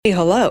Hey,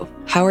 hello,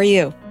 how are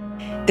you?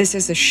 This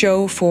is a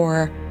show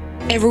for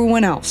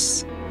everyone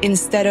else.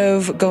 Instead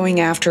of going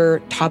after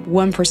top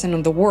 1%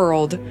 of the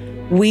world,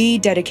 we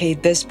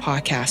dedicate this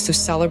podcast to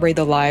celebrate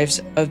the lives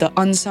of the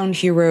unsung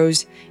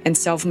heroes and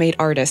self-made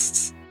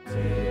artists.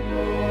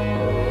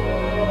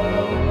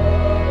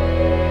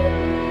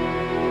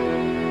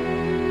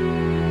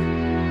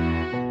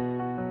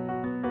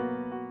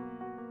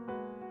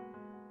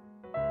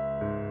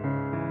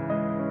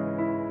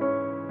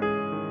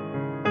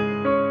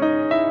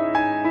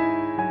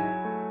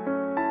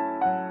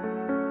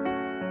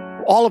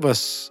 All of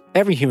us,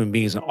 every human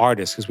being is an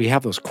artist because we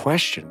have those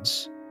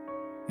questions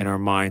in our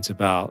minds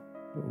about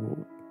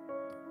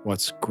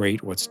what's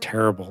great, what's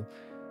terrible.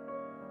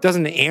 It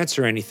doesn't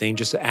answer anything,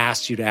 just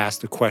asks you to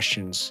ask the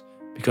questions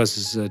because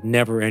it's a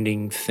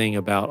never-ending thing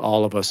about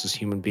all of us as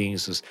human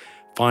beings is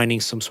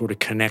finding some sort of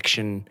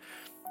connection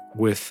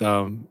with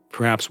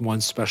perhaps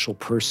one special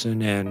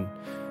person and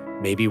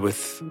maybe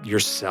with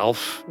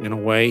yourself in a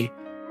way.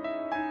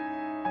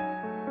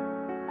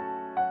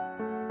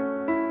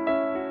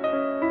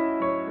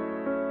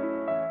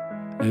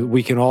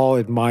 We can all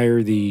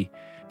admire the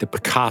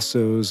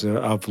Picassos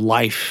of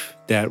life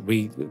that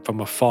we from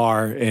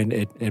afar and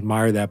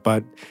admire that.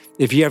 But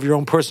if you have your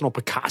own personal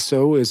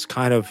Picasso, it's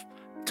kind of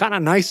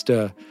nice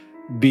to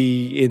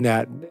be in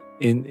that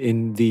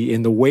in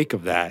the wake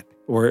of that,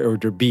 or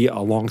to be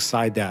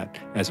alongside that,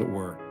 as it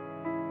were.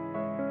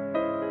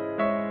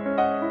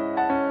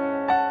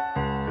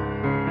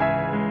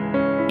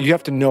 You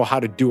have to know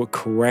how to do it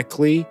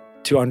correctly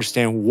to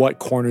understand what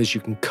corners you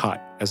can cut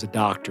as a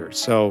doctor.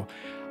 So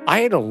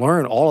I had to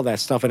learn all of that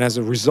stuff. And as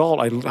a result,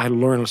 I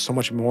learned so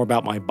much more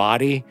about my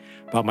body,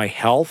 about my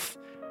health.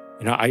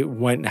 You know, I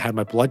went and had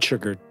my blood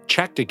sugar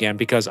checked again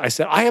because I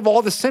said, I have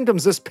all the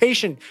symptoms. This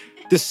patient,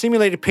 this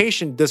simulated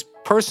patient, this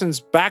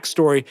person's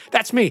backstory,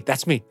 that's me. All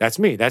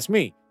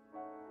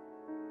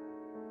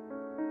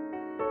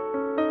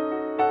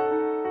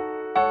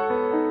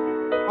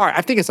right,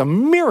 I think it's a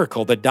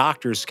miracle that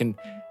doctors can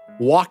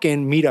walk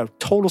in, meet a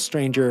total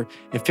stranger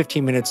in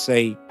 15 minutes,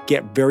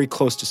 get very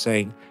close to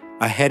saying,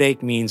 a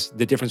headache means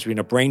the difference between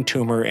a brain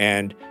tumor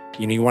and,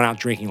 you went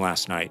out drinking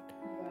last night.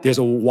 There's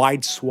a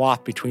wide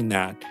swath between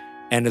that.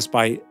 And it's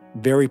by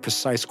very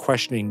precise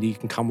questioning that you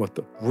can come with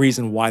the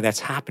reason why that's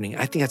happening.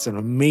 I think that's an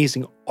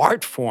amazing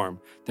art form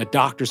that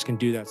doctors can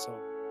do that. So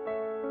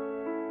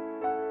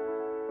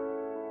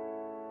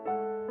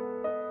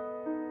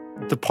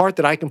the part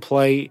that I can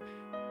play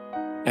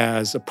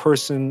as a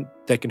person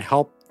that can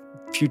help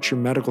future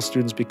medical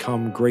students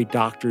become great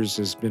doctors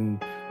has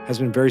been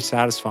very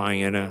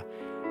satisfying. And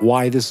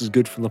why this is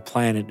good for the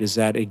planet is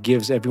that it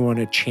gives everyone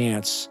a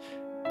chance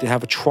to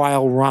have a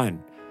trial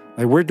run.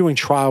 Like we're doing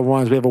trial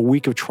runs. We have a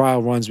week of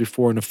trial runs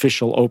before an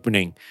official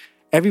opening.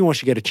 Everyone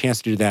should get a chance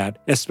to do that,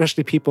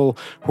 especially people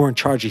who are in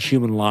charge of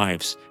human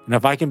lives. And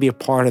if I can be a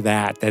part of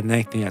that, then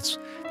I think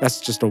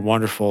that's just a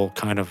wonderful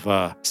kind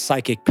of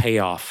psychic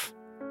payoff.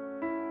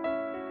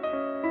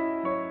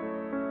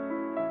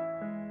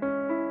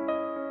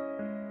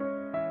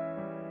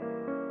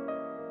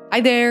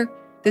 Hi there.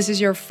 This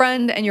is your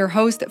friend and your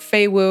host,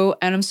 Fei Wu,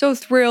 and I'm so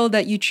thrilled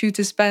that you choose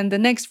to spend the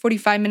next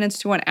 45 minutes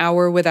to an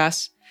hour with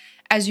us.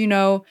 As you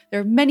know,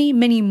 there are many,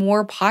 many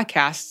more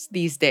podcasts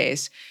these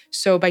days.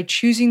 So by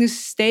choosing to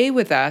stay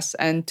with us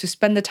and to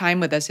spend the time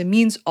with us, it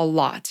means a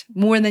lot,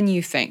 more than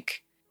you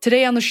think.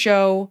 Today on the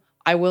show,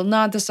 I will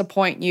not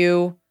disappoint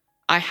you.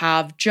 I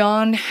have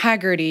John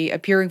Haggerty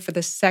appearing for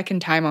the second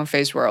time on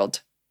Fei's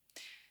World.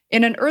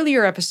 In an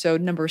earlier episode,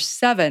 number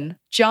 7,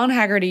 John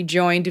Haggerty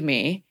joined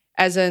me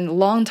as a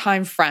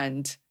longtime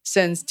friend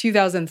since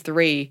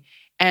 2003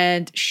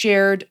 and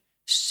shared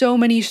so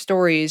many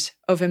stories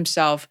of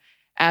himself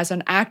as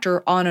an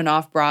actor on and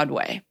off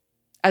Broadway.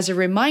 As a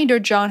reminder,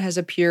 John has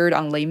appeared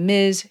on Les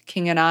Mis,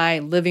 King and I,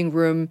 Living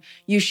Room,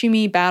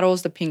 Yoshimi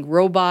Battles the Pink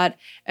Robot,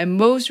 and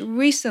most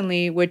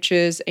recently, which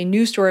is a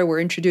new story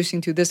we're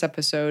introducing to this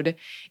episode,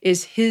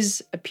 is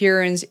his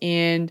appearance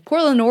in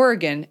Portland,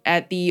 Oregon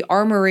at the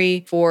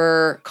Armory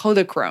for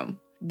Kodachrome.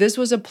 This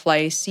was a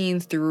play seen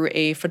through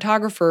a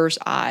photographer's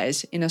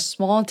eyes in a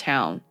small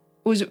town.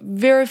 It was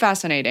very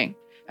fascinating.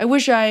 I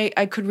wish I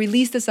could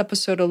release this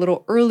episode a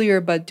little earlier,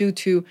 but due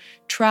to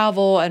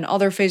travel and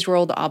other Fei's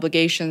World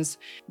obligations,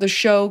 the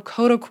show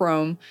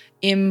Kodachrome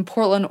in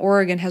Portland,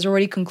 Oregon has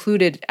already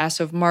concluded as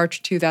of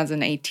March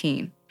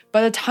 2018.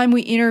 By the time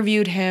we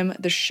interviewed him,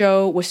 the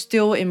show was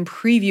still in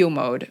preview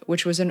mode,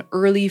 which was in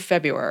early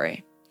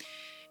February.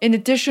 In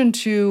addition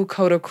to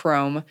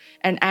Kodachrome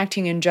and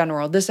acting in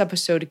general, this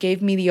episode gave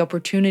me the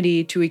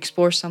opportunity to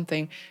explore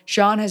something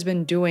John has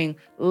been doing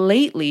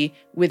lately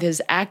with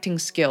his acting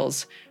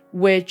skills,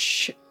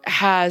 which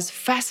has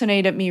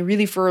fascinated me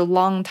really for a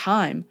long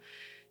time.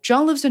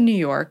 John lives in New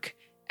York,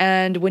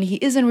 and when he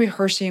isn't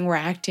rehearsing or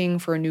acting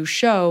for a new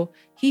show,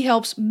 he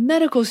helps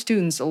medical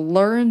students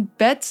learn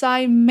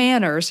bedside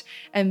manners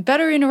and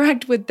better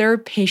interact with their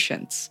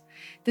patients.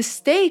 The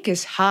stake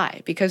is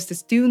high because the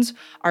students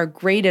are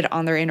graded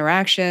on their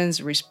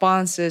interactions,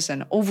 responses,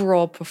 and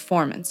overall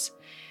performance.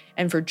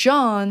 And for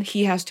John,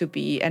 he has to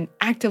be an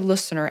active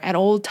listener at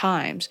all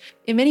times.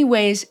 In many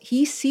ways,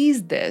 he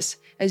sees this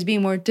as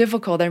being more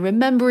difficult than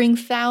remembering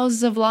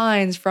thousands of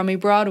lines from a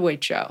Broadway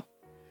show.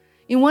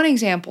 In one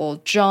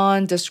example,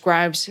 John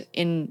describes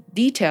in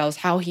details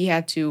how he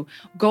had to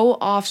go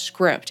off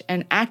script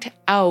and act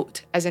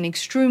out as an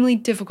extremely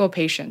difficult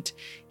patient.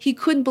 He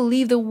couldn't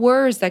believe the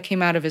words that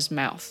came out of his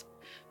mouth.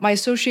 My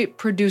associate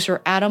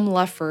producer, Adam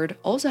Lefford,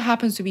 also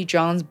happens to be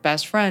John's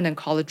best friend and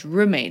college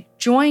roommate,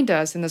 joined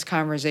us in this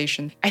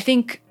conversation. I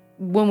think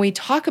when we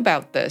talk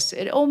about this,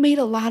 it all made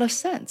a lot of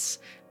sense.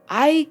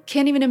 I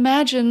can't even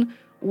imagine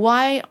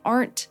why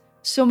aren't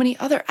so many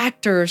other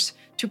actors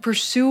to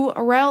pursue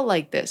a route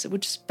like this. It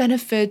would just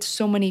benefit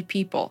so many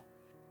people.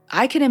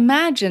 I can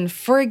imagine,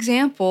 for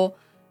example,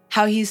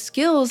 how his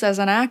skills as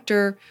an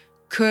actor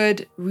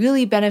could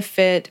really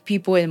benefit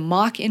people in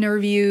mock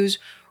interviews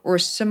or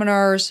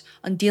seminars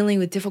on dealing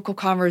with difficult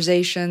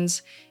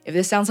conversations. If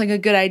this sounds like a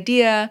good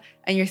idea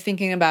and you're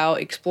thinking about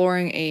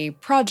exploring a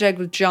project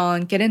with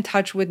John, get in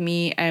touch with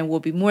me and we'll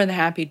be more than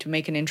happy to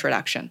make an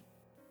introduction.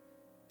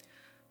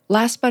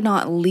 Last but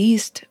not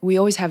least, we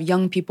always have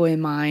young people in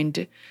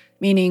mind,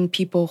 meaning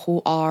people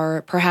who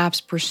are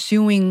perhaps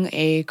pursuing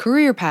a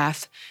career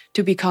path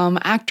to become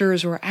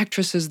actors or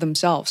actresses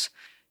themselves.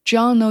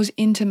 John knows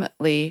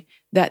intimately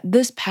that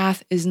this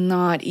path is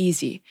not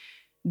easy.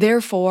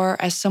 Therefore,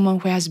 as someone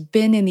who has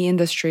been in the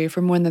industry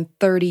for more than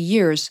 30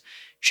 years,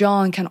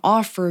 John can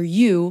offer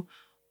you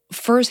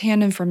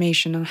firsthand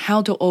information on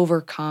how to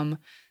overcome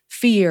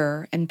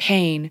fear and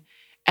pain,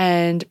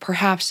 and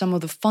perhaps some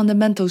of the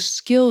fundamental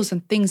skills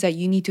and things that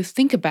you need to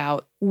think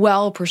about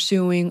while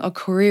pursuing a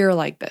career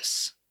like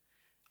this.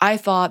 I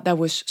thought that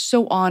was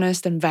so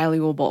honest and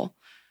valuable.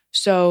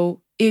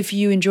 So if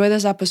you enjoy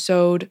this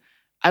episode,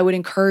 I would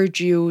encourage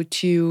you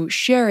to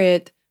share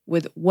it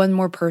with one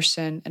more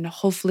person, and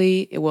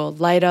hopefully it will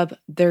light up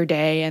their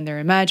day and their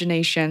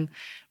imagination.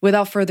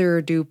 Without further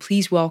ado,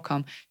 please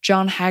welcome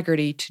John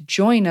Haggerty to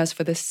join us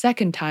for the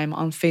second time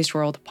on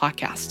Feisworld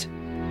Podcast.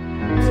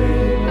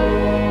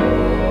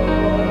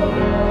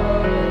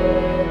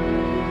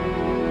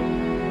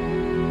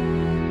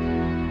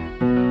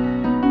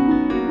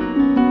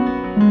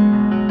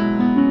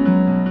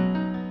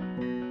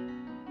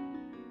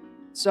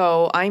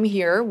 So I'm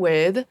here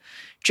with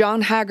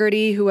John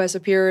Haggerty, who has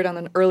appeared on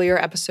an earlier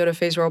episode of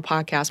Feisworld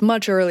Podcast,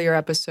 much earlier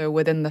episode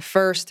within the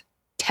first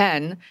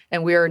 10.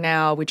 And we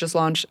just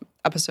launched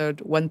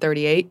episode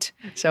 138.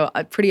 So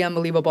pretty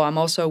unbelievable. I'm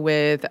also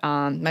with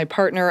my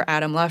partner,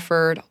 Adam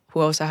Lefford,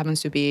 who also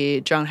happens to be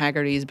John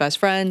Haggerty's best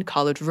friend,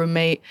 college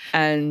roommate,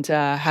 and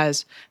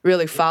has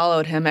really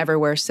followed him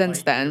everywhere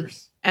since then.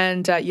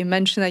 And you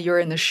mentioned that you're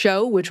in the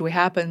show, which we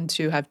happen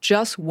to have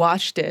just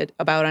watched it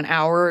about an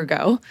hour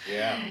ago.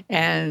 Yeah.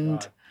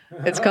 And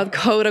it's called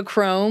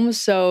Kodachrome.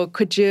 So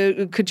could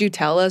you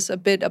tell us a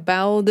bit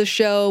about the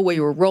show, what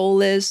your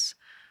role is?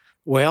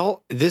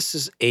 Well, this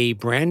is a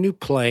brand new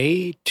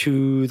play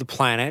to the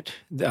planet.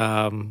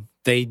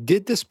 They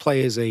did this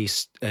play as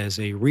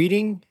a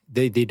reading.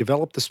 They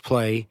developed this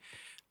play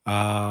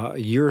a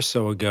year or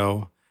so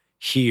ago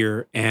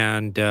here,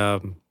 and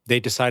they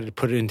decided to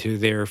put it into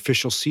their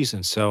official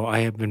season. So I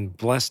have been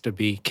blessed to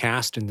be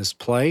cast in this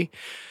play.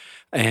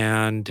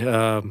 And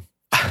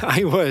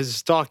I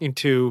was talking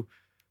to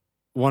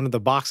one of the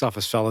box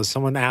office fellas.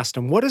 Someone asked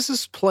him, what is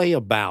this play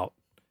about?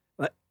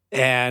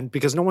 And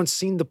because no one's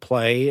seen the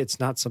play, it's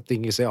not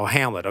something you say, oh,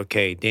 Hamlet,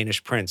 okay,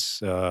 Danish prince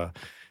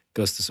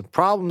goes through some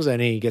problems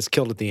and he gets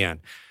killed at the end.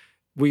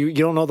 You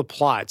don't know the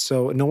plot,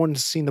 so no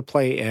one's seen the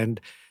play.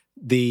 And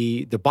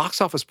the box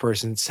office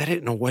person said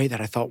it in a way that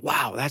I thought,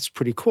 wow, that's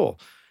pretty cool.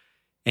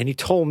 And he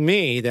told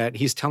me that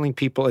he's telling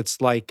people it's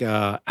like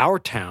Our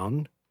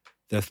Town,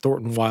 the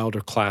Thornton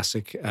Wilder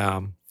classic,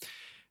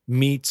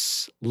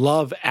 meets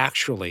Love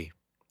Actually,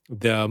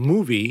 the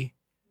movie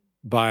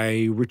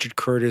by Richard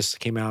Curtis,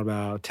 came out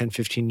about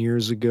 15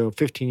 years ago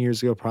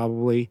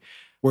probably,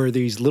 where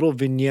these little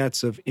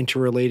vignettes of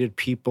interrelated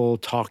people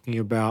talking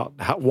about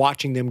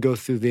watching them go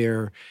through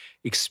their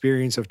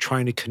experience of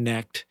trying to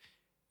connect.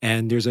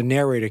 And there's a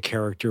narrator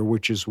character,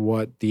 which is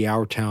what the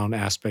Our Town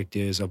aspect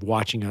is, of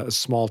watching a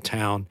small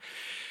town.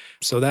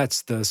 So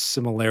that's the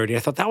similarity. I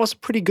thought that was a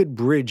pretty good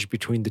bridge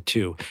between the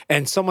two.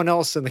 And someone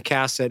else in the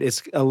cast said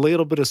it's a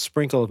little bit of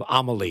sprinkle of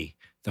Amélie,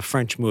 the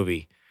French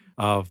movie,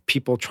 of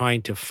people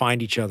trying to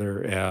find each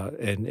other.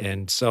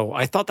 And so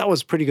I thought that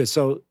was pretty good.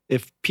 So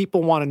if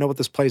people want to know what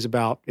this play's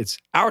about, it's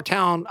Our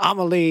Town,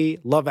 Amélie,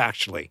 Love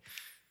Actually.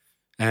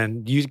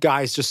 And you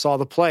guys just saw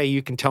the play.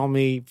 You can tell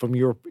me from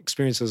your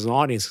experience as an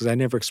audience, because I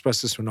never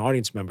expressed this to an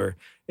audience member,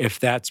 if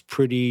that's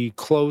pretty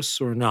close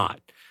or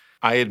not.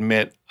 I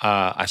admit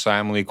I saw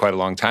Amélie quite a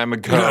long time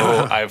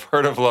ago. I've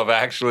heard of Love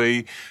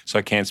Actually, so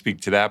I can't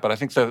speak to that. But I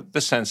think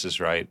the sense is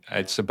right.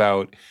 It's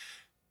about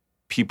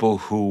people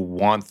who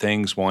want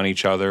things, want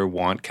each other,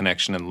 want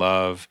connection and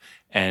love,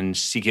 and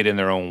seek it in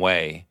their own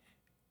way,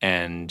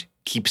 and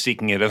keep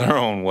seeking it in their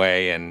own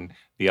way, and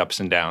the ups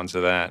and downs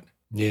of that.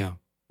 Yeah.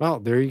 Well,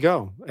 there you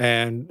go.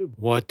 And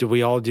what do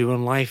we all do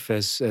in life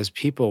as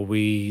people?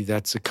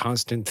 That's a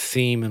constant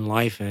theme in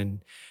life.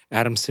 And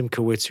Adam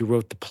Simkowitz, who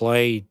wrote the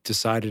play,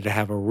 decided to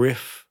have a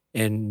riff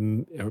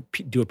and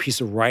do a piece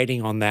of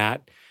writing on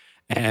that.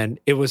 And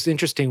it was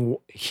interesting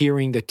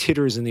hearing the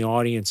titters in the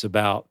audience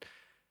about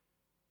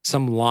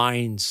some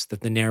lines that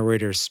the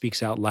narrator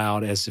speaks out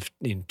loud as if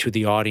to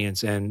the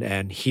audience,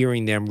 and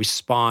hearing them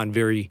respond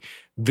very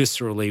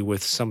viscerally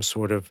with some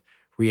sort of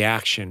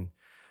reaction.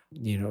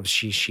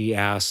 She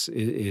asks,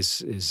 is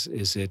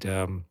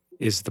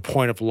the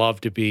point of love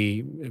to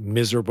be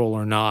miserable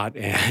or not?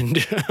 And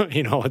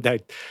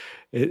that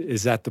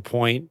is that the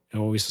point?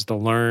 Are we supposed to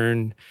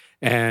learn?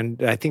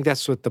 And I think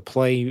that's what the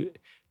play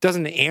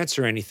doesn't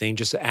answer anything,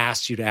 just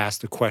asks you to ask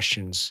the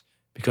questions,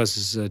 because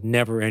it's a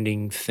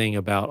never-ending thing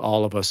about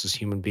all of us as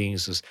human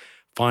beings, is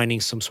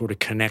finding some sort of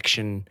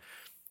connection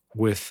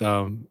with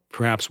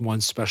perhaps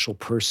one special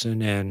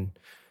person, and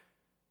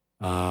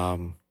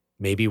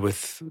maybe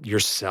with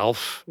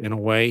yourself in a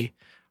way.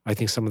 I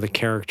think some of the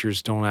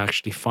characters don't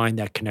actually find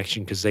that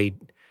connection because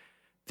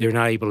they're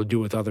not able to do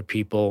it with other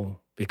people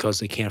because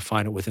they can't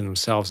find it within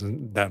themselves.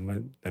 And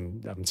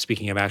I'm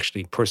speaking of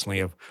actually personally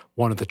of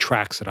one of the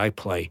tracks that I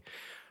play.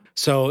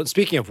 So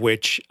speaking of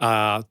which,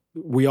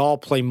 we all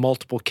play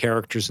multiple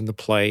characters in the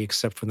play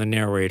except for the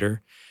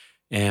narrator,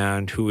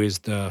 and who is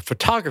the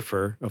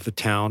photographer of the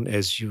town,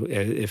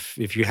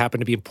 if you happen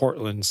to be in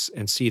Portland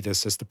and see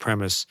this as the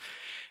premise.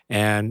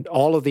 And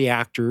all of the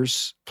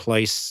actors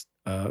play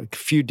a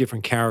few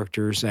different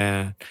characters,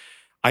 and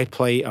I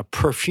play a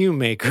perfume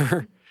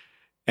maker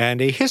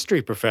and a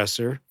history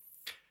professor.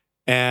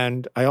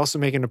 And I also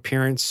make an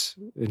appearance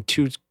in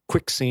 2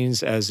 quick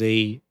scenes as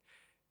a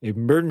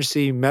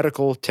emergency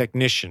medical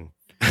technician,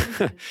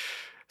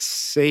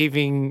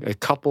 saving a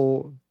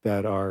couple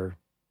that are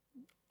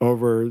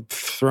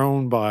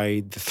overthrown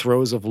by the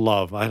throes of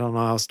love. I don't know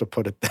how else to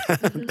put it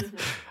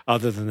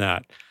other than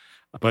that.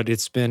 But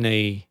it's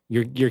been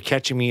you're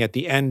catching me at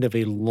the end of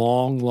a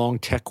long, long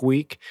tech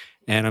week.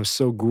 And I'm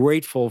so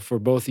grateful for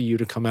both of you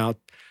to come out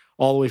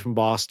all the way from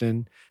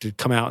Boston, to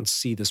come out and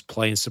see this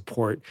play and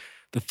support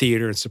the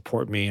theater and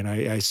support me. And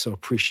I so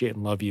appreciate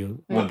and love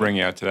you. We'll bring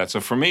you out to that. So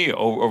for me,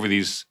 over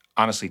these,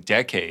 honestly,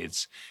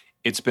 decades,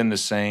 it's been the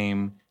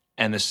same,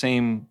 and the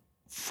same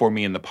for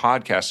me in the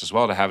podcast as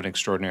well, to have an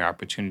extraordinary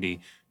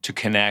opportunity to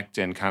connect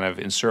and kind of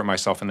insert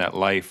myself in that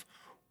life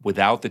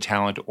without the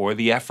talent or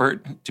the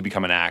effort to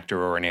become an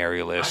actor or an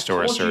aerialist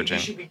or a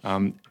surgeon.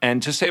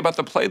 And to say about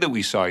the play that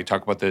we saw, you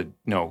talk about the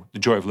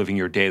joy of living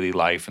your daily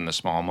life and the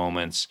small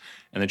moments,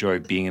 and the joy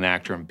of being an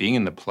actor and being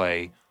in the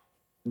play.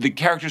 The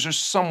characters are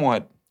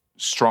somewhat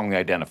strongly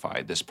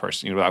identified, this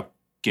person, without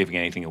giving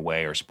anything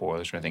away or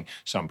spoilers or anything.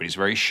 Somebody's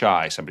very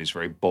shy, somebody's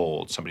very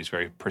bold, somebody's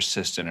very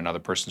persistent, another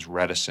person's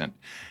reticent.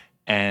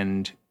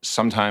 And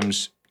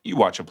sometimes you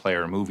watch a play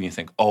or a movie and you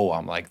think, oh,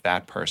 I'm like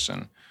that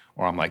person.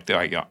 Or I'm like,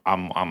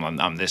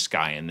 I'm this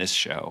guy in this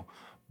show.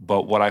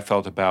 But what I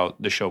felt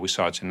about the show we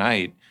saw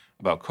tonight,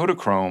 about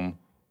Kodachrome,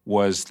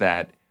 was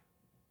that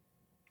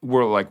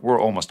we're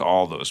almost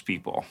all those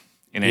people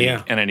in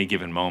any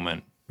given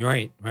moment.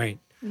 Right.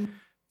 Mm-hmm.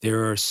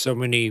 There are so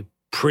many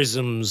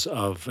prisms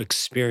of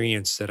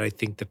experience that I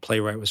think the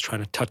playwright was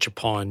trying to touch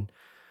upon,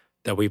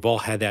 that we've all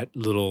had that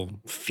little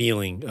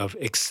feeling of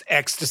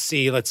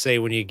ecstasy, let's say,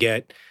 when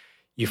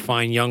you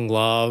find young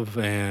love,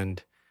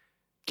 and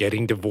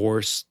getting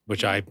divorced,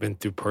 which I've been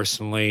through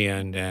personally,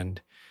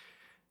 and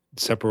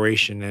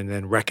separation, and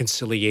then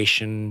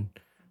reconciliation,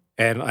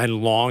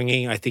 and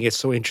longing. I think it's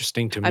so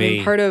interesting to me. I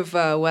mean, part of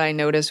what I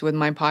noticed with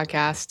my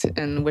podcast,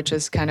 and which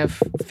is kind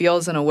of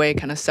feels in a way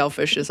kind of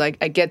selfish, is I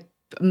get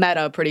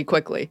meta pretty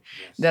quickly.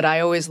 Yes. That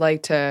I always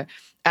like to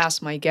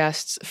ask my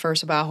guests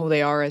first about who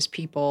they are as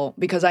people,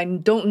 because I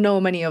don't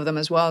know many of them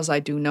as well as I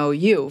do know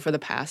you for the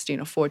past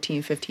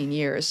 14, 15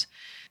 years.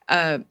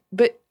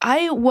 But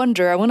I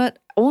wonder, I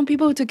want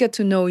people to get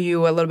to know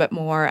you a little bit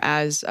more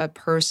as a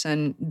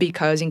person,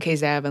 because in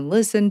case they haven't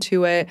listened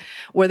to it,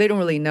 or they don't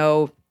really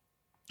know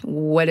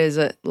what is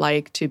it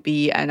like to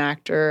be an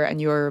actor,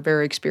 and you're a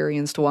very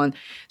experienced one.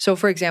 So,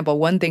 for example,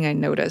 one thing I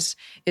notice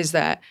is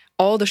that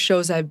all the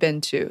shows I've been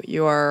to,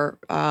 you are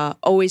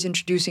always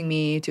introducing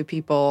me to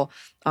people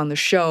on the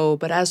show,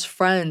 but as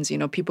friends,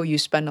 people you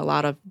spend a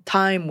lot of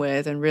time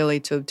with and really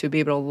to be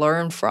able to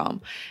learn from.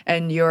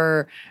 And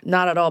you're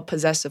not at all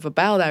possessive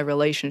about that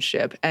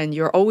relationship, and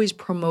you're always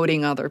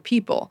promoting other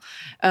people.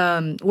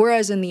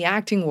 Whereas in the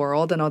acting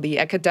world and all the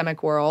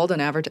academic world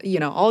and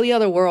all the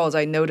other worlds,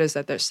 I notice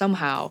that there's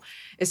somehow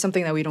is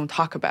something that we don't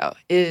talk about,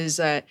 is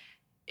that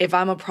if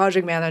I'm a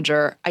project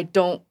manager,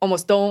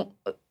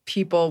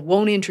 people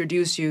won't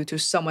introduce you to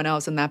someone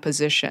else in that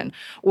position.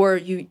 Or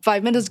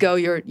 5 minutes ago,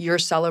 you're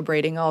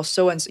celebrating,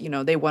 so and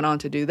they went on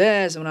to do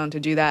this, went on to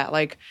do that.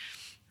 Like,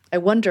 I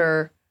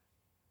wonder,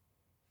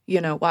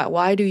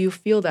 why do you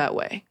feel that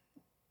way?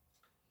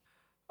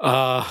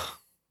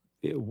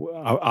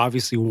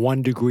 Obviously,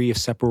 1 degree of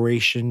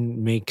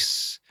separation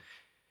makes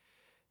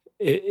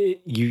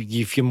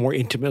you feel more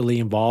intimately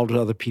involved with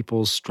other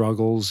people's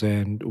struggles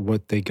and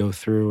what they go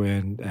through,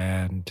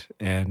 and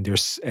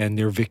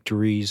their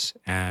victories.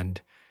 And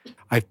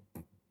I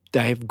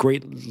I have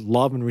great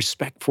love and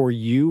respect for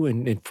you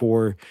and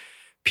for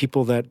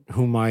people that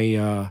whom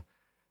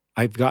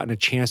I've gotten a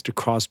chance to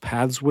cross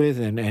paths with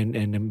and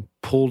am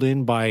pulled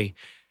in by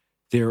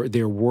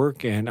their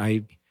work.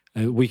 And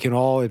we can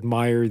all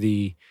admire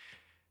the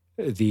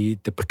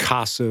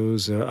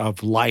Picassos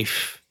of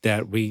life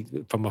that we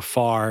from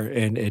afar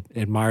and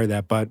admire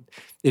that. But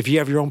if you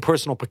have your own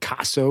personal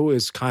Picasso,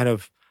 it's kind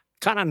of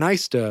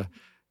nice to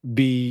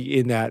be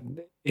in that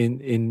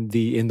in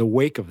the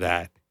wake of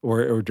that,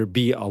 or to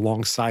be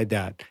alongside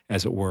that,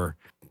 as it were.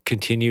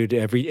 Continued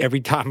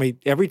every time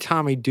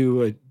I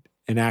do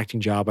an acting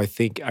job, I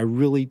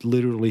really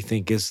literally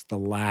think is the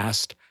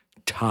last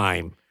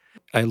time.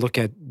 I look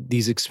at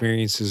these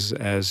experiences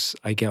as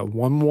I get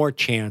one more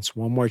chance,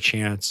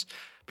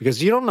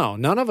 because you don't know.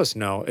 None of us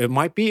know. It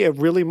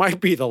really might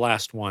be the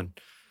last one.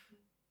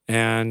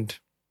 And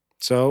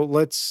so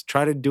let's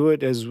try to do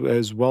it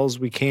as well as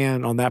we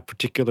can on that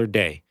particular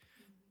day.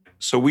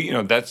 So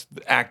that's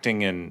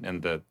acting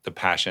and the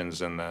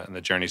passions and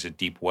the journeys at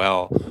Deep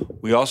Well.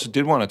 We also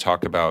did want to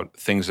talk about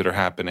things that are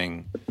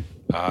happening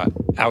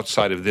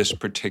outside of this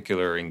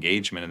particular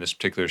engagement and this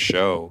particular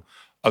show,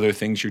 other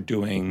things you're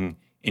doing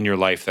in your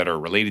life that are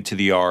related to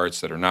the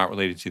arts, that are not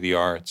related to the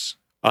arts?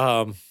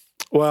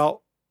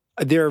 Well,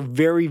 there are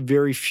very,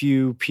 very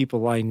few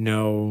people I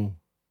know.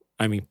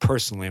 I mean,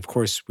 personally, of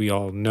course, we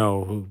all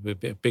know who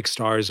the big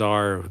stars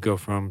are, who go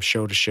from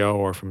show to show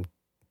or from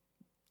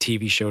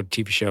TV show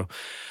to TV show.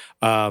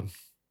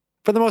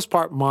 For the most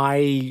part,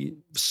 my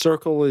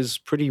circle is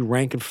pretty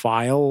rank and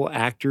file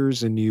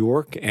actors in New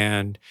York,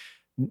 and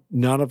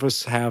none of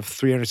us have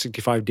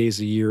 365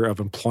 days a year of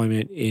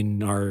employment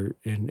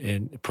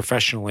in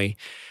professionally.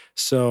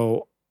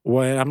 So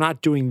when I'm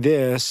not doing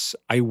this,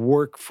 I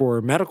work for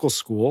a medical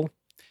school,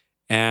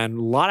 and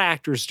a lot of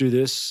actors do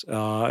this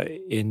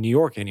in New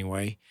York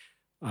anyway.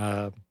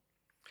 But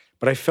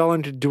I fell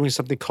into doing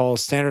something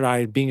called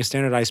being a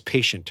standardized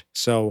patient.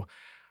 So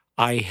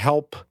I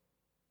help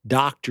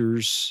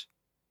doctors,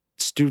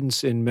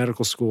 students in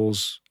medical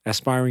schools,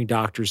 aspiring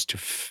doctors to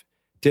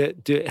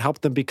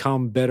help them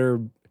become better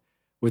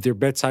with their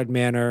bedside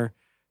manner,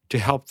 to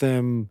help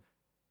them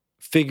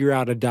figure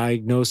out a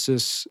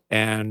diagnosis,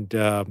 and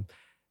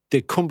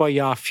the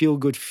kumbaya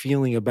feel-good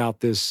feeling about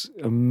this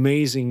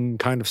amazing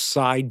kind of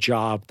side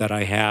job that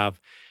I have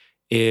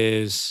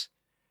is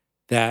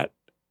that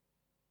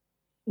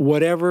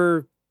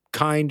whatever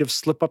kind of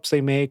slip-ups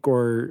they make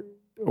or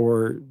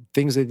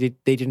things that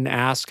they didn't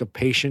ask a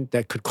patient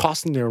that could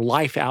cost them their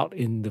life out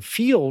in the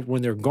field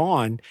when they're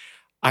gone,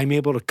 I'm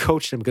able to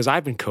coach them because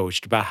I've been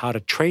coached about how to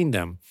train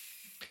them.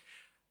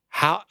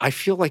 How I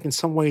feel like in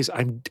some ways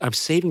I'm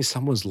saving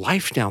someone's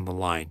life down the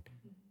line.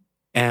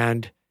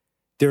 And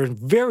there are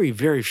very,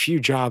 very few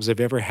jobs I've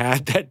ever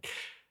had that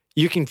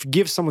you can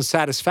give someone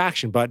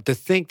satisfaction, but to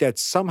think that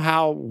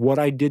somehow what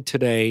I did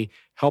today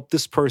helped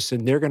this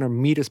person, they're going to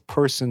meet a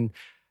person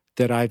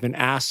that I've been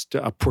asked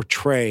to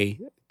portray,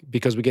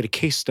 because we get a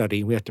case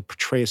study, we have to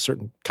portray a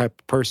certain type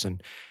of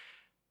person.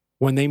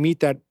 When they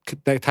meet that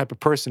type of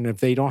person, if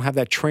they don't have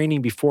that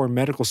training before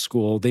medical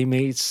school, they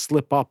may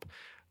slip up.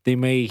 They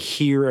may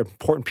hear an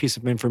important piece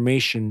of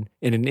information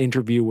in an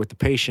interview with the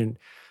patient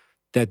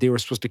that they were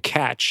supposed to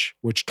catch,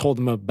 which told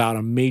them about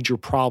a major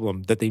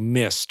problem that they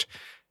missed.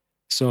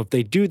 So if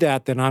they do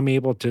that, then I'm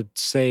able to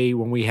say,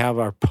 when we have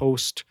our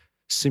post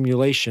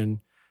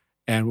simulation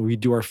and we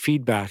do our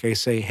feedback, I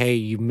say, hey,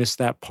 you missed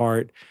that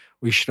part.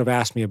 We should have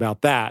asked me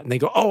about that. And they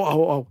go,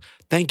 oh,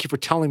 thank you for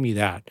telling me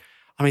that.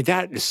 I mean,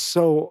 that is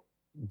so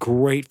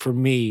great for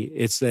me.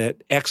 It's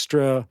that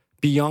extra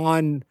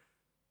beyond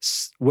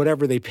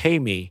whatever they pay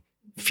me,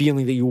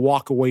 feeling that you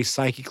walk away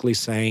psychically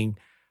saying,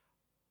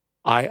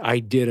 I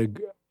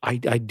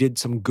did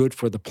some good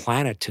for the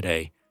planet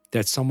today.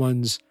 That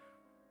someone's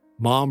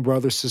mom,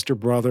 brother, sister,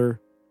 brother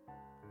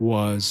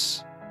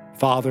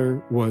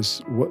father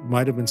was what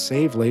might have been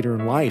saved later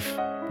in life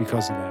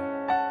because of that.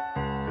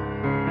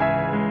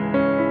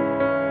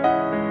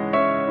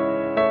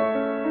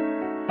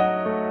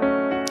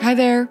 Hi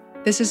there,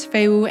 this is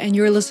Fei Wu, and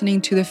you're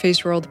listening to the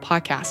Face World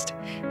podcast.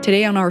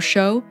 Today on our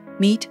show,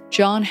 meet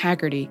John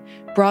Haggerty,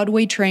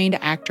 Broadway-trained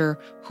actor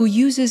who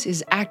uses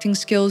his acting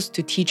skills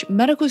to teach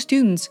medical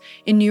students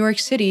in New York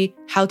City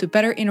how to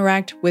better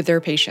interact with their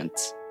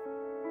patients.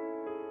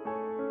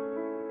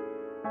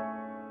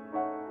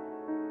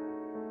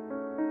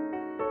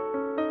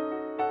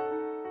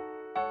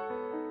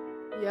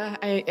 Yeah,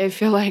 I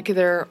feel like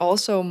there are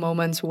also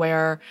moments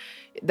where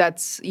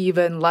that's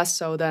even less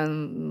so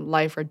than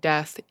life or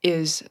death,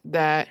 is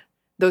that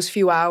those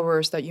few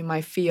hours that you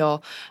might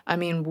feel. I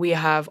mean, we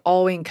have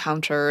all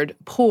encountered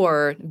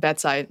poor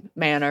bedside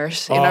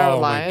manners in our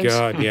lives. Oh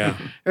my God, yeah.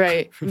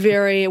 Right.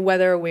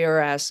 Whether we are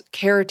as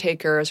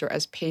caretakers or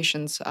as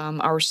patients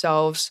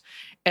ourselves,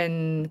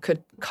 and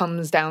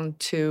comes down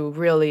to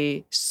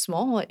really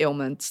small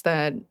ailments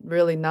that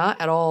really not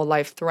at all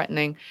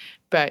life-threatening.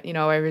 But,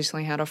 I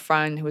recently had a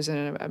friend who was in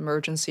an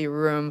emergency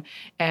room,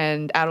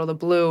 and out of the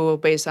blue,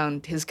 based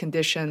on his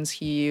conditions,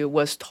 he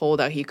was told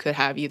that he could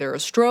have either a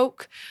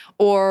stroke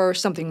or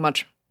something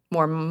much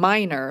more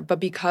minor. But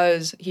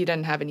because he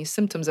didn't have any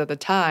symptoms at the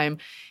time,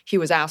 he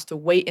was asked to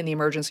wait in the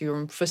emergency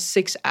room for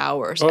 6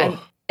 hours. And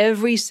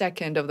every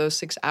second of those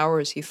 6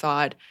 hours, he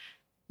thought,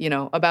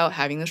 about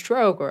having a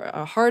stroke or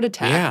a heart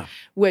attack,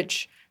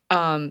 which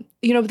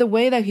the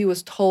way that he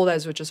was told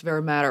as was just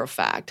very matter of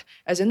fact,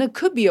 as in it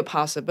could be a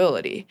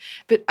possibility.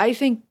 But I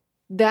think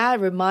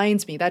that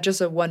reminds me that just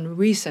a one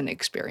recent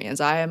experience.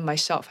 I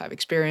myself have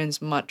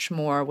experienced much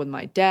more with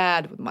my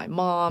dad, with my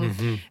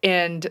mom.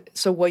 And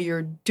so what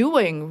you're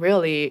doing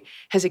really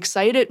has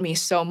excited me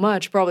so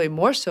much, probably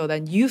more so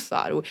than you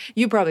thought.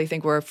 You probably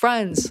think we're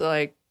friends,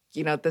 like,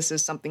 this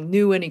is something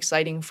new and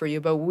exciting for you.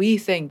 But we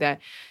think that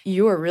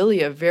you are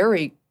really a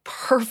very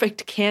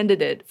perfect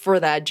candidate for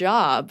that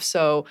job.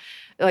 So,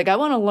 I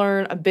want to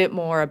learn a bit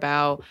more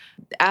about,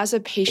 as a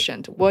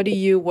patient, what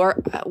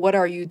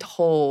are you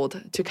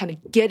told to kind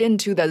of get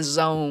into the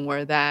zone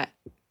where that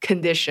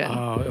condition?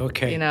 Oh,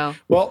 okay.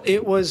 Well,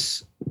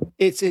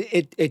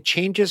 it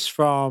changes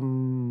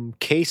from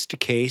case to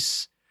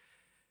case.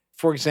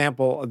 For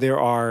example, there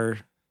are,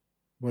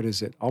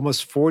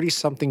 almost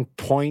 40-something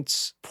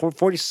points,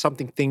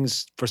 40-something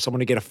things for someone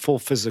to get a full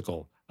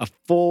physical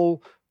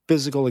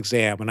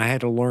exam. And I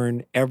had to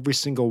learn every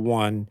single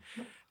one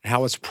and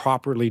how it's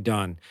properly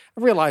done.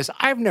 I realized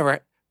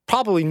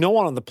probably no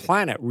one on the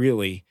planet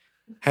really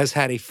has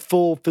had a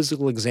full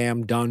physical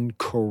exam done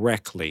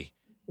correctly,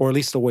 or at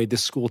least the way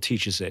this school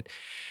teaches it.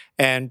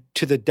 And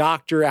to the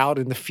doctor out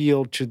in the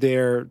field, to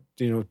their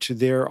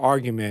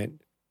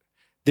argument,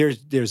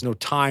 there's no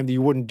time.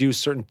 You wouldn't do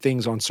certain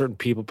things on certain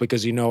people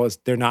because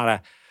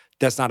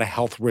that's not a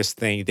health risk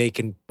thing. They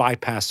can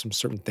bypass some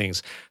certain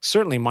things.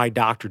 Certainly, my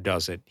doctor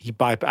does it.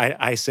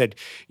 I said,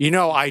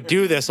 I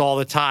do this all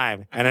the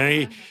time, and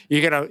I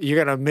know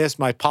you're gonna miss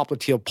my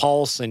popliteal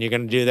pulse, and you're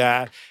gonna do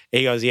that. And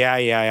he goes, yeah,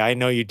 I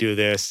know you do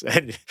this,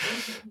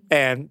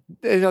 and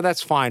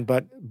that's fine.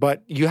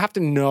 But you have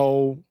to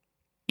know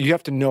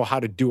how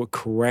to do it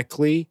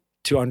correctly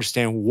to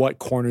understand what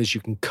corners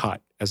you can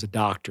cut as a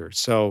doctor.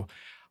 So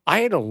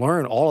I had to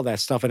learn all of that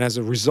stuff. And as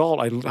a result,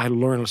 I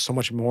learned so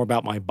much more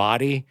about my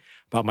body,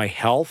 about my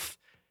health.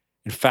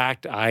 In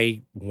fact,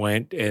 I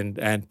went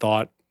and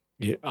thought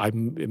I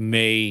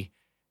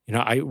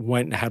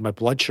went and had my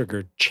blood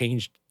sugar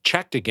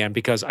checked again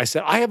because I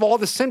said, I have all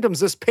the symptoms.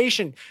 This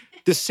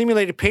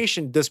simulated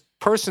patient, this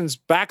person's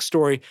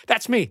backstory,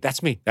 that's me.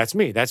 That's med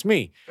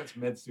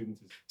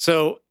students.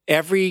 So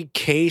every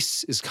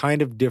case is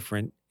kind of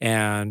different,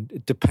 and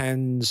it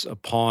depends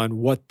upon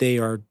what they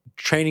are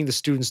training the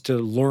students to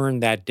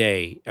learn that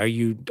day. Are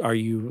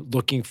you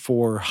looking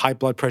for high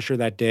blood pressure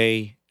that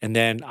day? And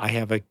then I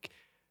have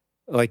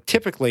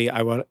typically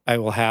I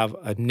will have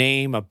a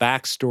name, a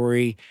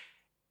backstory,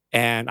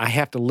 and I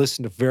have to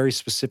listen to very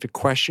specific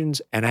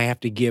questions, and I have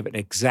to give an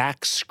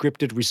exact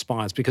scripted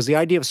response, because the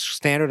idea of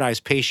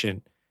standardized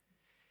patient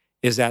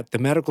is that the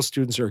medical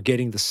students are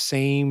getting the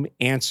same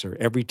answer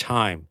every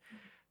time.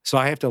 So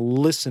I have to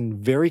listen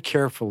very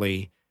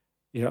carefully.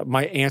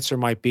 My answer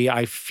might be,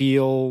 I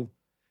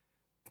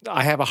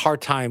have a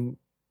hard time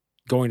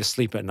going to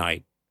sleep at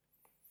night.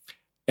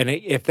 And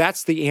if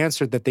that's the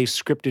answer that they've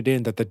scripted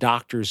in, that the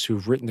doctors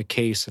who've written the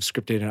case have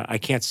scripted in, I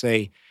can't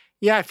say,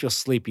 yeah, I feel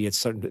sleepy.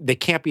 They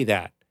can't be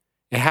that.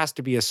 It has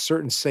to be I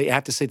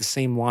have to say the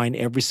same line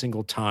every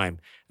single time.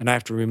 And I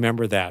have to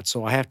remember that.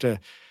 So I have to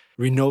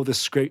know the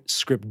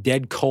script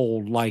dead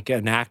cold, like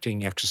an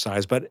acting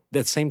exercise. But at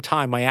the same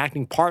time, my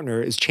acting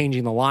partner is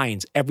changing the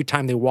lines every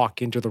time they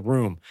walk into the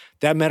room.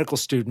 That medical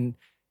student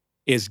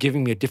is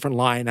giving me a different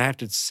line. I have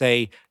to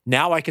say,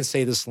 now I can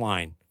say this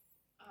line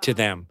to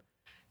them.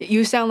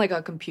 You sound like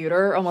a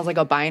computer, almost like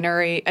a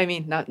binary. I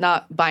mean,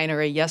 not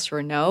binary yes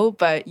or no,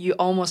 but you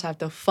almost have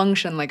to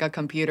function like a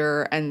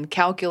computer and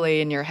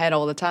calculate in your head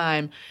all the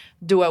time.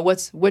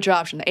 Which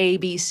option, A,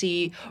 B,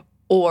 C,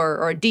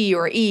 or D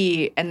or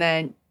E, and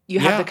then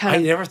you have to kind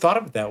of... I never thought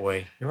of it that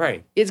way. You're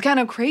right. It's kind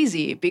of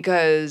crazy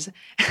because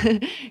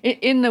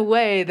in the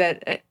way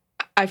that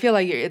I feel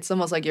like it's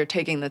almost like you're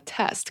taking the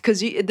test, because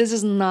this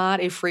is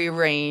not a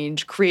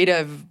free-range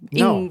creative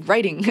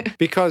writing.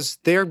 Because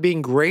they're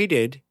being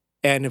graded.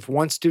 And if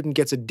one student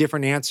gets a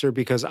different answer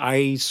because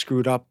I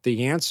screwed up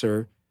the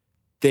answer,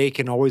 they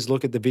can always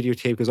look at the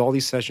videotape, because all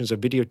these sessions are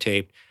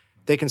videotaped.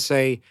 They can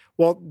say,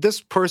 well,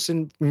 this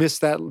person missed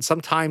that.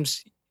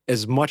 Sometimes,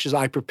 as much as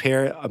I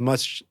prepare, as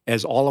much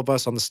as all of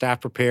us on the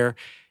staff prepare,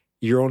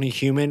 you're only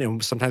human,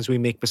 and sometimes we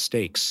make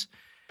mistakes.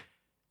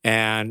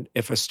 And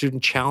if a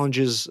student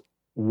challenges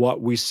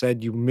what we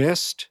said you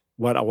missed,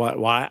 what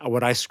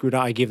I screwed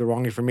up, I gave the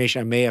wrong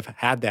information, I may have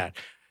had that.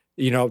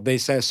 They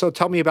say, so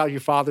tell me about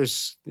your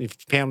father's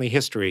family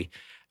history.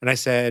 And I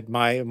said,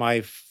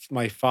 my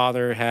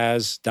father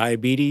has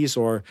diabetes,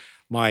 or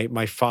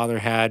my father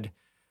had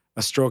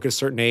a stroke at a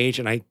certain age,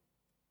 and I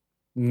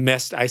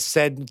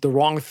said the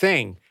wrong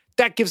thing.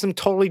 That gives them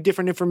totally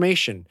different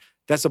information.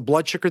 That's a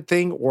blood sugar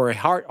thing or a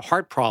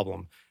heart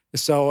problem.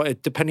 So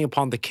depending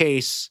upon the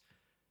case,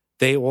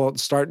 they will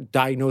start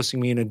diagnosing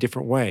me in a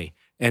different way.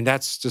 And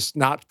that's just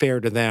not fair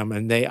to them.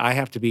 And I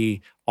have to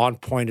be on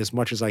point as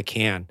much as I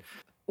can.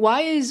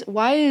 Why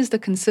is the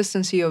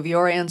consistency of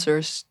your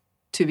answers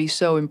to be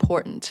so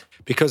important?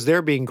 Because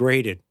they're being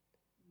graded.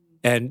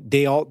 And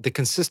the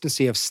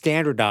consistency of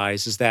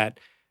standardized is that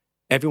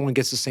everyone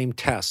gets the same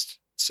test.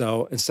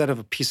 So instead of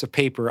a piece of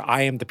paper,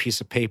 I am the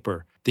piece of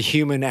paper. The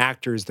human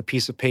actor is the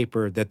piece of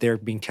paper that they're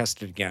being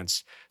tested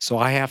against. So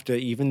I have to,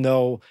 even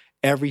though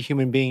every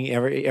human being,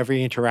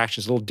 every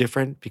interaction is a little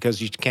different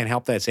because you can't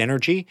help that, it's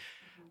energy,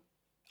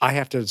 I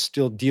have to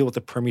still deal with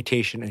the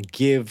permutation and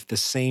give the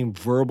same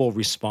verbal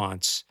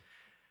response.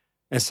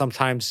 And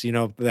sometimes,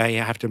 I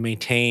have to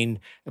maintain,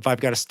 if I've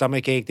got a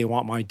stomach ache, they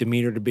want my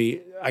demeanor to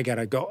be, I got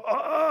to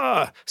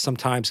go,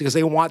 sometimes, because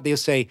they'll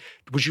say,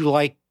 would you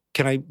like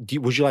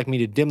me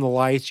to dim the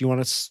lights? You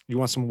want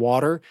some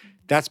water?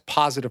 That's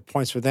positive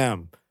points for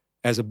them.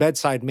 As a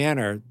bedside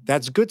manner,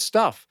 that's good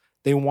stuff.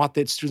 They want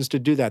the students to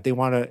do that. They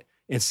want to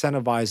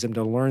incentivize them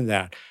to learn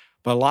that.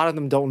 But a lot of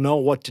them don't know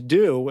what to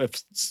do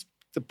if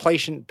the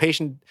patient,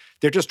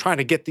 they're just trying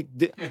to get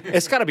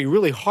it's got to be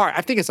really hard.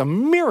 I think it's a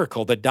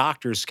miracle that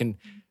doctors can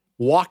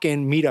walk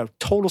in, meet a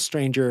total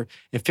stranger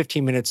in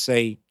 15 minutes,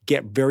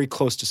 get very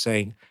close to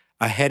saying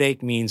a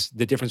headache means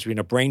the difference between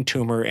a brain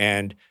tumor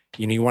and,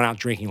 you went out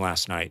drinking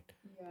last night.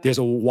 Yeah. There's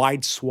a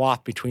wide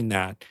swath between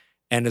that.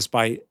 And it's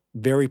by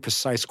very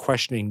precise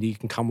questioning that you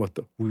can come with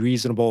a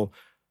reasonable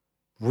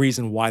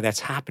reason why that's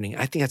happening.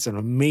 I think that's an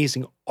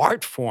amazing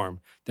art form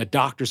that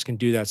doctors can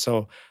do that.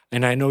 So,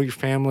 and I know your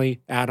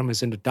family, Adam,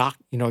 is into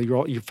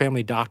your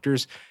family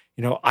doctors.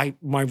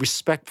 My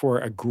respect for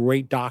a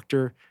great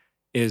doctor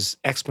is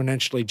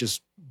exponentially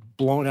just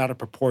blown out of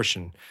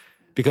proportion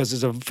because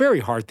it's a very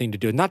hard thing to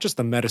do. Not just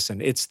the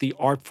medicine, it's the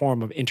art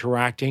form of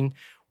interacting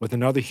with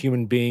another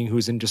human being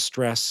who's in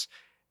distress,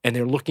 and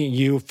they're looking at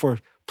you for,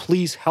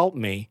 please help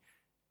me.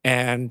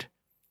 And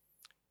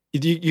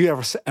you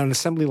have an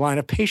assembly line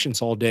of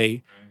patients all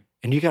day,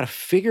 and you got to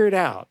figure it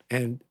out,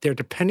 and they're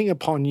depending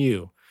upon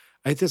you.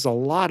 I think there's a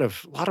lot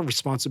of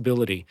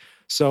responsibility.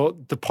 So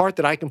the part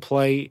that I can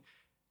play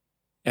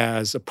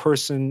as a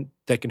person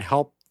that can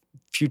help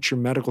future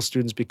medical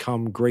students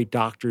become great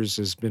doctors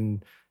has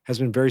been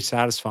very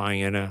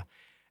satisfying, and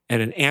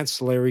an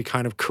ancillary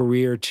kind of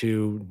career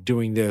to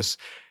doing this.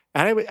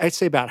 And I'd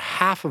say about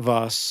half of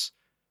us,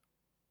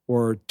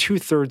 or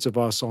 2/3 of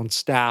us on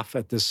staff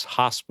at this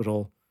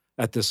hospital,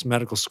 at this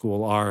medical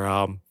school,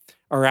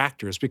 are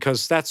actors,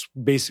 because that's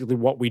basically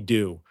what we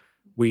do.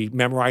 We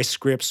memorize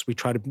scripts. We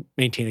try to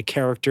maintain a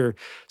character.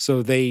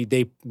 So they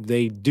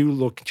do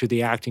look to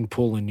the acting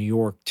pool in New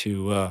York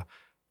to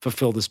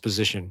fulfill this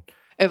position.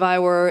 If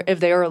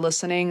they were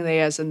listening, they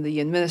as in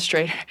the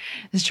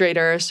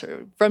administrators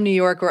from New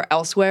York or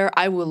elsewhere,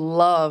 I would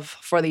love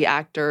for the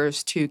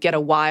actors to get a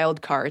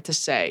wild card to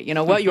say, you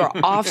know what, you're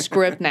off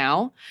script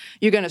now.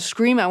 You're going to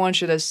scream. I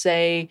want you to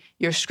say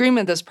you're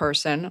screaming at this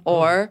person,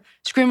 or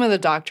scream at the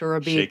doctor, or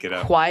be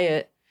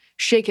quiet.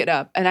 Shake it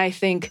up. And I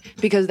think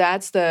because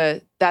that's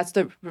the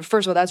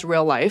first of all, that's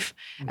real life.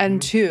 Mm-hmm. And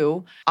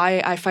two,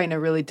 I find it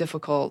really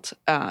difficult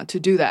to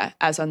do that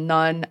as a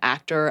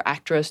non-actor,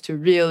 actress, to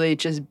really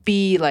just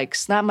be like,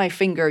 snap my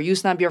finger, you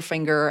snap your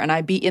finger, and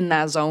I be in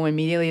that zone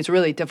immediately. It's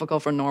really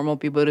difficult for normal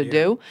people to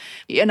do.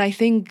 And I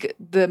think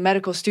the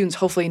medical students,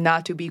 hopefully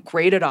not to be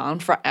graded on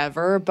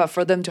forever, but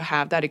for them to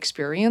have that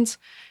experience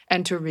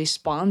and to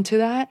respond to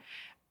that,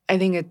 I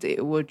think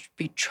it would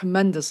be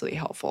tremendously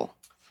helpful.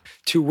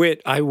 To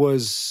wit,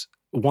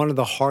 one of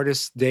the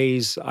hardest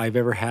days I've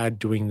ever had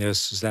doing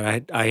this is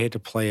that I had to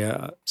play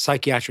a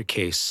psychiatric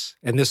case,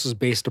 and this was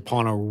based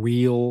upon a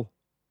real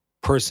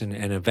person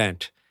and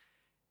event.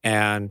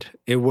 And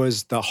it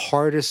was the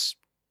hardest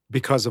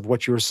because of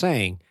what you were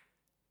saying.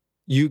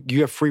 You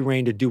have free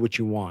reign to do what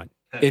you want.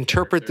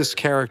 Interpret this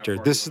character.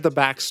 This is the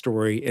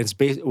backstory.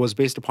 It was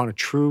based upon a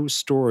true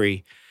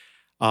story.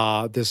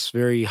 This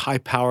very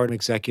high-powered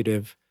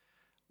executive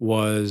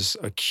was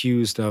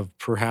accused of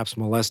perhaps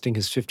molesting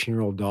his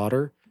 15-year-old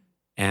daughter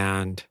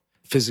and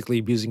physically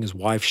abusing his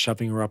wife,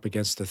 shoving her up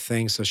against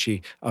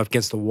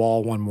against the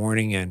wall one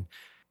morning.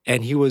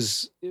 And he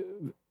was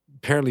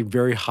apparently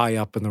very high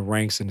up in the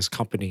ranks in his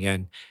company,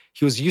 and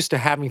he was used to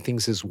having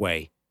things his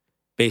way,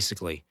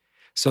 basically.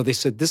 So they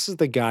said, this is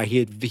the guy. He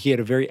had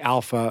a very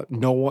alpha,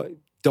 no,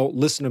 don't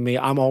listen to me.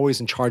 I'm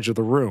always in charge of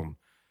the room,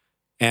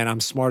 and I'm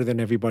smarter than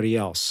everybody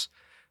else.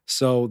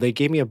 So they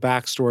gave me a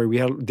backstory.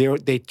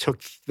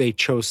 They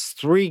chose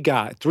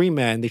three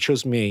men. They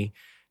chose me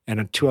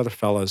and two other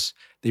fellas.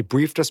 They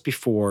briefed us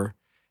before,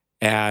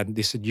 and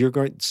they said, you're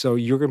going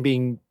to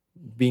be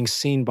being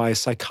seen by a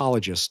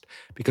psychologist,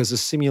 because the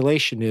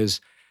simulation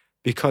is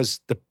because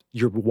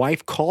your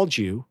wife called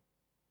you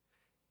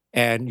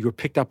and you were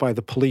picked up by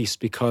the police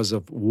because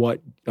of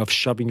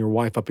shoving your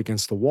wife up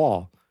against the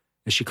wall,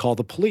 and she called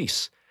the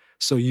police.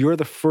 So you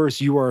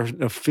are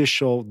an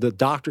official. The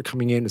doctor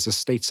coming in is a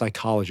state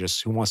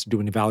psychologist who wants to do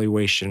an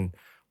evaluation.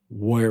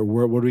 What are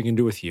we going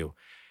to do with you?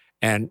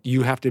 And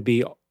you have to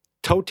be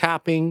toe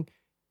tapping,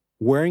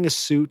 wearing a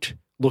suit,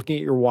 looking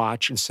at your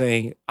watch and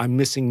saying, I'm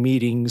missing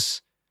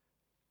meetings.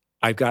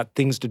 I've got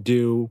things to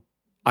do.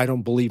 I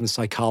don't believe in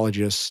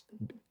psychologists.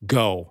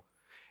 Go.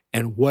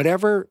 And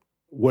whatever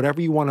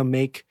you want to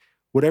make,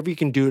 whatever you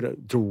can do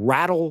to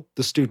rattle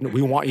the student,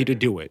 we want you to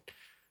do it.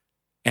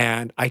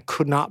 And I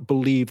could not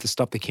believe the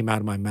stuff that came out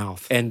of my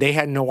mouth. And they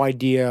had no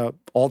idea.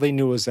 All they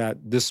knew was that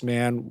this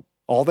man,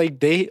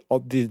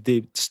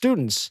 the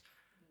students,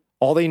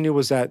 all they knew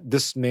was that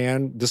this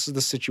man, this is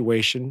the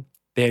situation.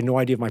 They had no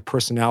idea of my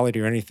personality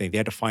or anything. They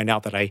had to find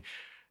out that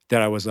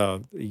I was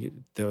the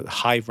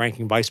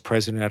high-ranking vice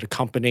president at a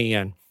company.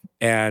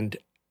 And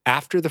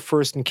after the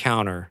first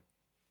encounter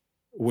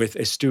with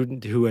a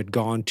student who had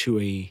gone to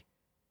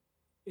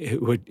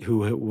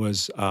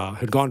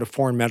had gone to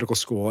foreign medical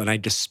school, and I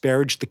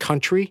disparaged the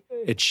country.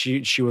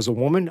 She was a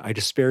woman. I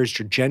disparaged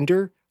her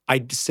gender.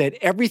 I said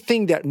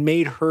everything that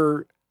made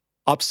her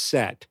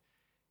upset.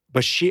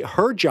 But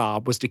her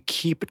job was to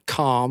keep it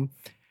calm.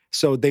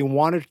 So they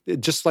wanted,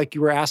 just like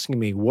you were asking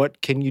me,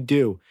 what can you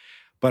do?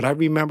 But I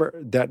remember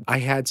that I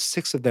had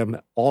 6 of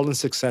them all in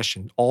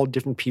succession, all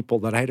different people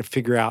that I had to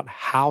figure out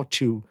how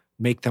to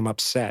make them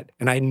upset.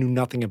 And I knew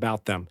nothing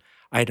about them.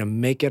 I had to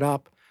make it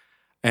up.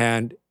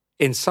 And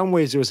in some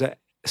ways, there was a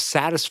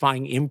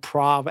satisfying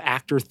improv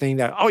actor thing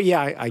that, oh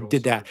yeah, I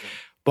did that.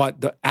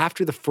 But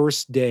after the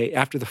first day,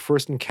 after the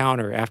first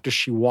encounter, after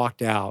she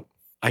walked out,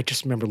 I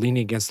just remember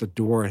leaning against the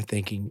door and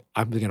thinking,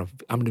 I'm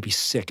gonna be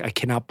sick. I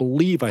cannot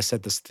believe I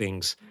said these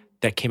things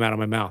that came out of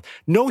my mouth.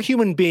 No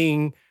human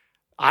being,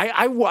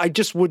 I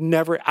just would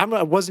never. I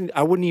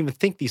wouldn't even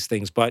think these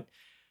things. But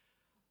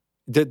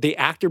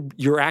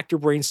your actor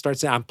brain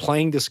starts saying, I'm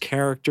playing this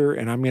character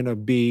and I'm gonna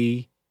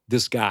be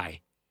this guy.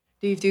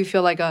 Do you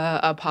feel like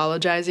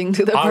apologizing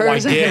to the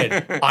person?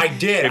 I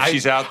did. If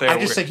she's out there, I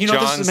just said,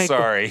 John's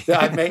sorry.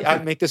 I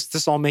make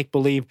this all make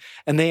believe.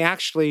 And they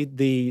actually,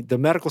 the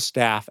medical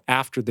staff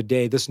after the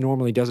day, this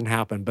normally doesn't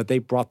happen, but they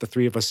brought the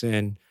 3 of us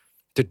in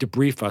to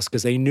debrief us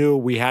because they knew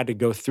we had to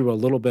go through a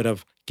little bit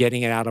of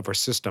getting it out of our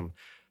system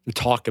to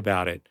talk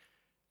about it.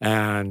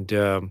 And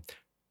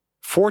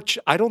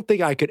I don't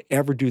think I could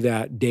ever do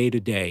that day to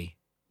day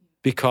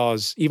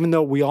because even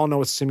though we all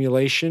know it's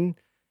simulation,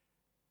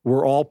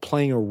 we're all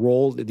playing a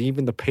role.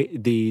 Even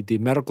the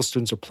medical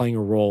students are playing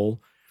a role.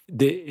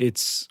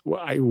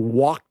 I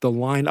walk the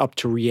line up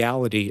to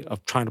reality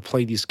of trying to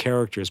play these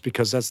characters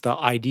because that's the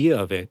idea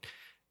of it.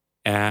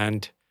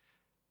 And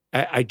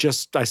I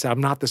said,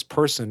 I'm not this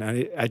person.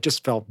 I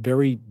just felt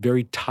very,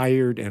 very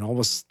tired and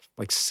almost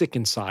like sick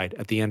inside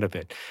at the end of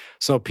it.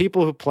 So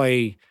people who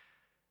play,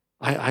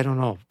 I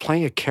don't know,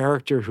 playing a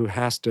character who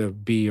has to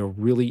be a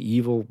really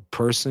evil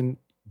person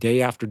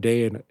day after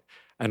day and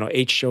I know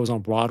 8 shows on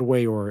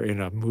Broadway or in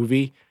a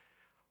movie.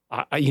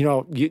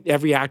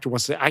 Every actor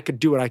wants to say, I could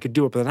do it.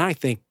 But then I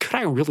think, could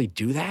I really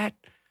do that?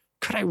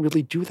 Could I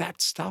really do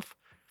that stuff?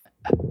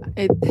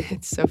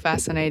 It's so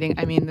fascinating.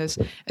 I mean, this,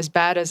 as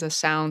bad as it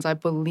sounds, I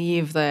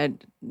believe that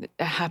it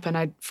happened.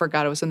 I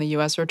forgot it was in the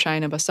US or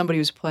China, but somebody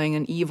was playing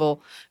an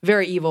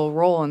very evil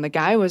role. And the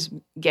guy was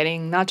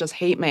getting not just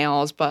hate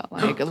mails, but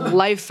like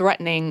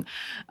life-threatening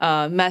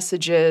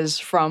messages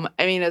from,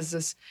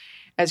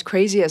 as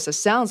crazy as it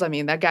sounds, I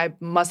mean, that guy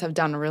must have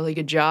done a really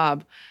good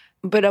job.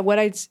 But what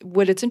it's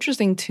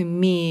interesting to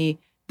me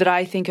that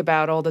I think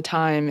about all the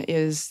time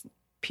is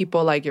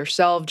people like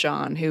yourself,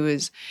 John, who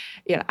is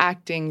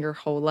acting your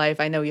whole life.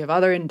 I know you have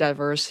other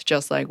endeavors,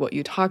 just like what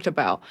you talked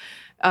about.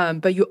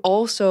 But you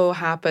also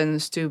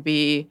happens to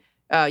be,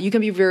 you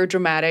can be very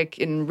dramatic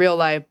in real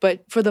life,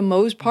 but for the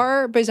most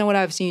part, based on what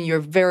I've seen, you're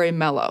very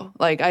mellow.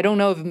 Like, I don't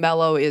know if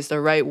mellow is the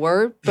right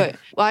word, but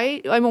why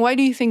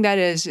do you think that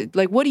is?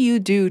 Like, what do you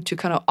do to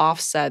kind of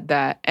offset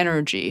that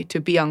energy to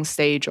be on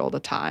stage all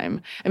the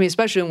time? I mean,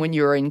 especially when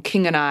you're in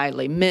King and I,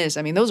 Les Mis,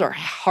 I mean, those are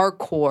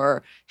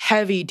hardcore,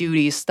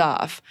 heavy-duty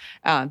stuff.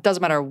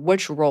 Doesn't matter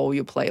which role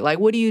you play. Like,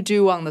 what do you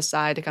do on the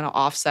side to kind of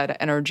offset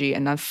that energy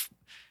and not...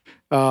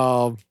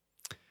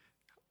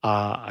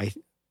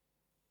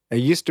 I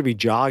used to be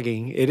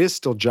jogging. It is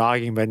still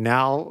jogging, but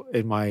now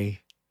in my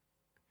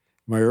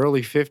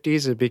early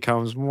 50s, it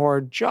becomes more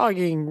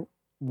jogging,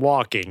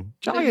 walking,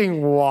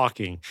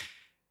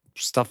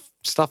 stuff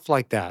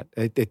like that.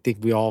 I think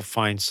we all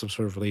find some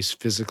sort of release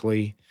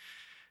physically.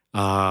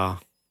 More,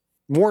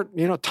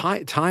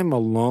 time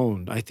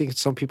alone. I think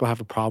some people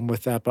have a problem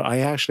with that, but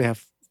I actually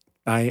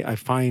I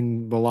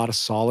find a lot of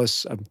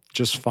solace. I'm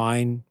just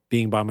fine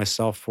being by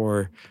myself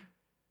for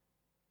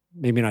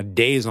maybe not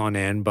days on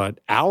end, but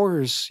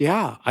hours.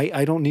 Yeah,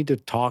 I don't need to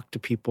talk to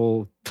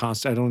people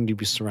constantly. I don't need to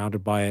be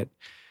surrounded by it.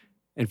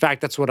 In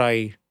fact, that's what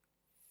I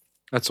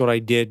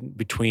did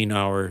between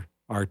our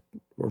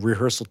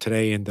rehearsal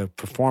today and the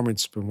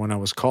performance. But when I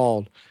was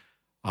called,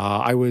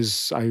 I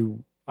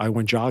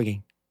went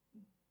jogging.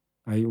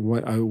 I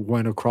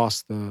went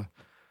across the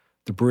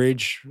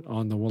bridge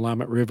on the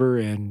Willamette River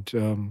and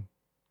I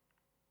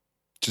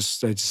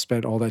just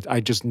spent all that. I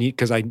just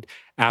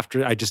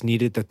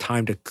needed the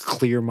time to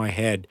clear my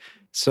head.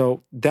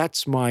 So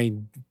that's my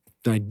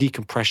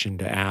decompression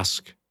to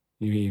ask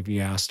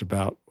you asked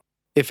about.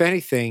 If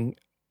anything,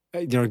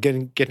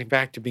 getting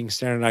back to being a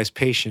standardized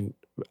patient,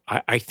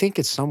 I think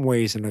in some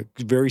ways, in a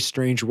very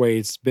strange way,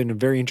 it's been a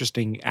very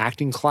interesting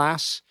acting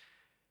class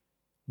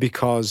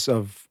because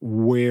of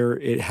where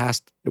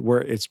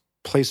it's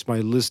placed my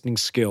listening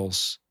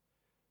skills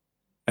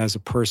as a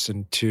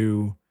person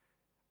to.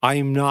 I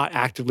am not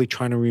actively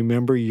trying to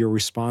remember your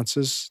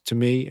responses to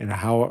me and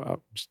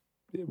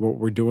what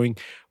we're doing.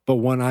 But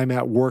when I'm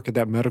at work at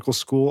that medical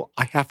school,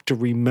 I have to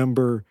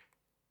remember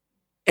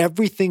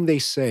everything they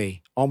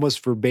say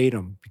almost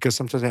verbatim because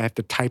sometimes I have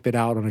to type it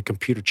out on a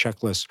computer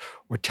checklist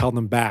or tell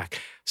them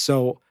back.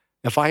 So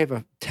if I have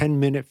a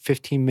 10-minute,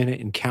 15-minute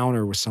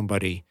encounter with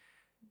somebody,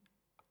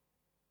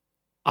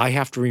 I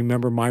have to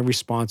remember my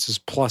responses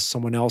plus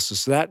someone else's.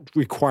 So that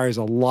requires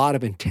a lot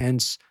of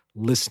intense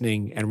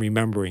listening and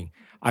remembering.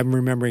 I'm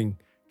trying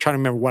to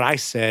remember what I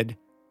said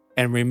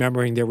and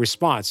remembering their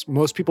response.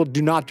 Most people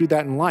do not do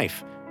that in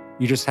life.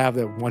 You just have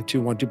the 1,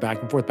 2, 1, 2,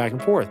 back and forth, back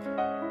and forth.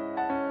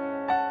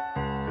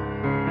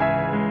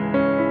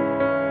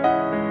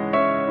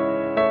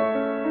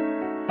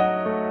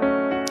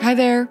 Hi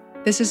there,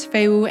 this is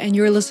Fei Wu, and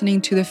you're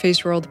listening to the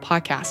Face World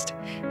podcast.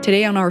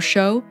 Today on our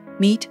show,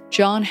 meet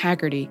John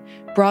Haggerty,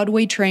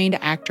 Broadway-trained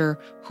actor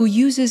who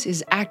uses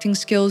his acting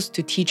skills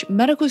to teach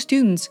medical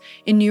students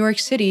in New York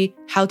City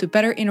how to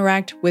better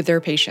interact with their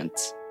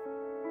patients.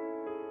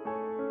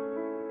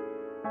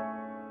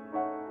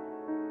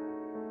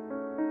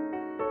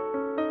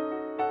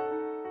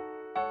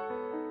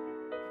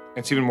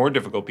 It's even more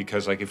difficult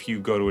because, like, if you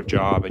go to a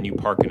job and you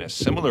park in a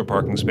similar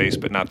parking space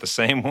but not the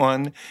same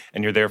one,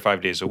 and you're there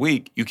 5 days a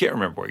week, you can't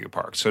remember where you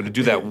parked. So to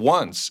do that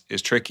once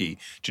is tricky.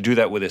 To do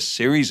that with a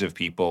series of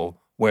people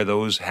where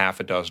those half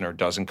a dozen or a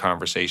dozen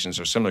conversations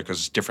are similar because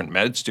it's different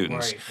med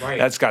students,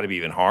 that's got to be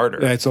even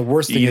harder. It's the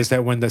worst thing is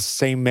that when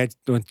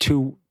when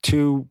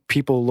two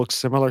people look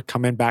similar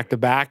come in back to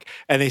back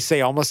and they say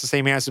almost the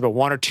same answer, but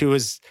one or two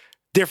is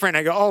different.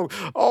 I go,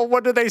 oh,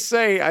 what did they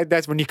say?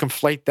 That's when you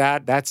conflate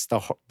that.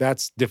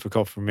 That's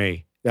difficult for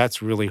me.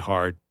 That's really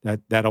hard.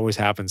 That always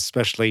happens,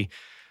 especially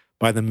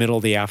by the middle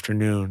of the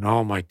afternoon.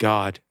 Oh my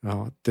God!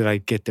 Did I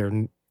get their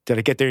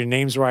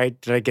names right?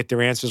 Did I get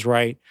their answers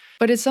right?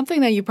 But it's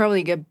something that you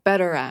probably get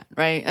better at,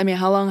 right? I mean,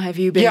 how long have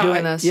you been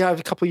doing this? Yeah,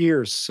 a couple of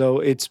years. So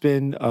it's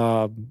been,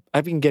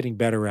 I've been getting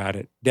better at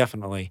it,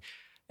 definitely.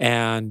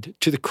 And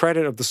to the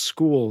credit of the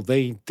school,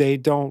 they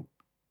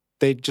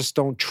just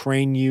don't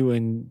train you.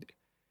 And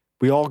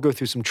we all go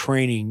through some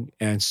training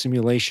and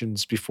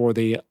simulations before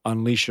they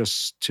unleash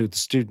us to the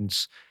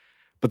students.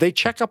 But they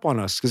check up on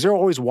us because they're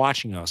always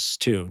watching us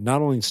too.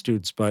 Not only the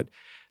students, but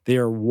they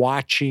are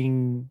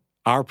watching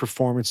our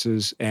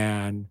performances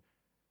and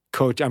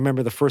coach. I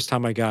remember the first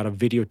time I got a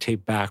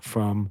videotape back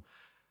from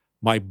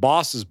my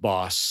boss's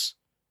boss,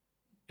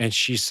 and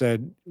she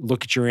said,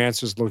 "Look at your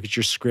answers. Look at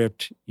your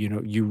script. You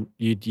know,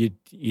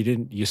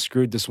 you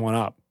screwed this one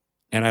up."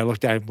 And I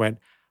looked at it and went,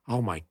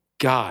 "Oh my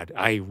God,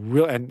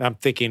 and I'm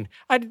thinking,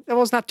 that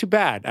was not too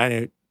bad."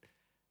 And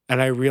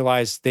I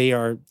realized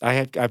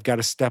I've got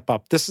to step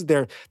up. This is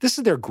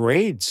their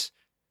grades.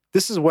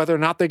 This is whether or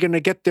not they're going to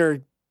get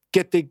their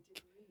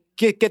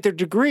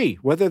degree,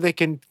 whether they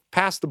can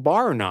pass the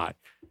bar or not.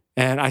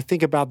 And I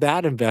think about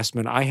that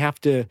investment.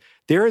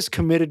 They're as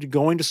committed to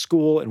going to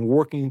school and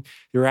working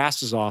their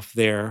asses off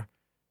there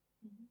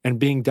and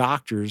being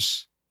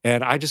doctors.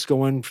 And I just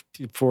go in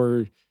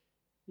for,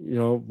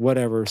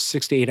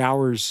 6 to 8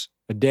 hours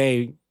a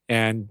day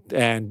and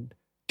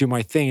do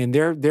my thing. And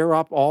they're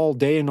up all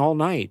day and all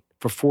night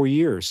for 4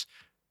 years.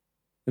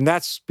 And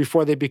that's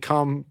before they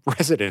become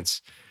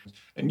residents.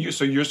 And you're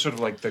sort of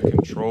like the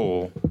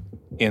control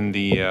in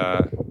the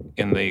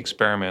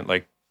experiment,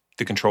 like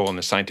the control in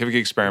the scientific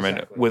experiment,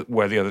 exactly, with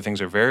where the other things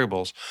are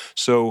variables.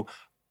 So,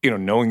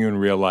 knowing you in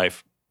real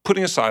life,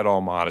 putting aside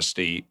all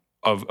modesty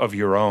of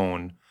your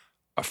own,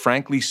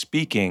 frankly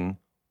speaking,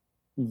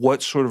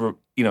 what sort of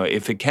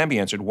if it can be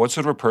answered, what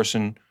sort of a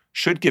person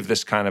should give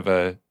this kind of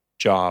a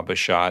job a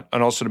shot?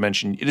 And also to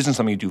mention, it isn't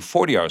something you do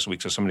 40 hours a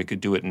week, so somebody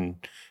could do it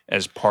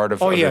as part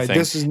of other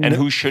things. And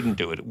who shouldn't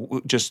do it?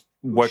 Just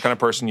what kind of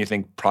person you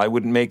think probably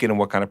wouldn't make it, and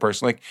what kind of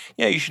person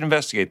you should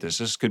investigate this.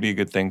 This could be a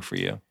good thing for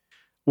you.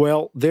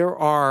 Well, there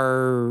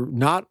are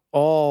not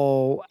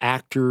all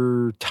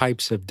actor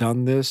types have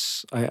done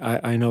this.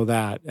 I know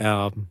that.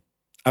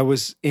 I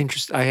was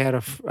interested. I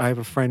have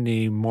a friend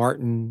named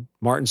Martin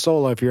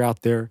Sola, if you're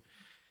out there,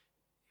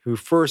 who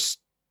first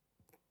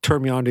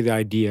turned me on to the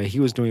idea. He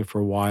was doing it for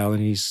a while,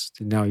 and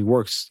now he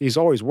works. He's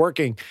always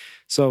working,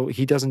 so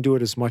he doesn't do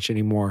it as much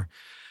anymore.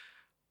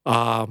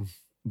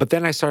 But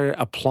then I started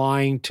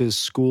applying to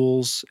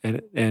schools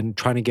and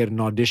trying to get an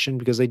audition,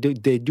 because they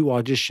do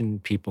audition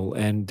people,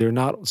 and they're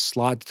not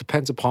slot. It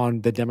depends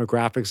upon the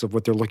demographics of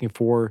what they're looking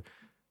for,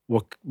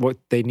 what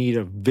they need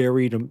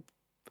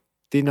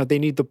they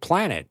need the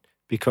planet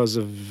because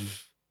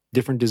of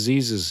different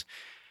diseases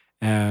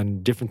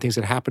and different things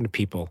that happen to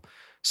people.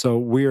 So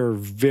we are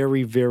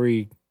very,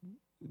 very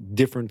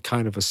different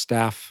kind of a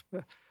staff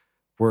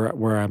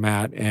where I'm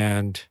at.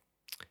 And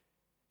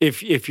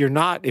if you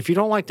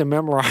don't like to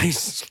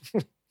memorize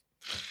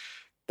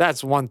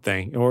That's one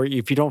thing. Or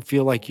if you don't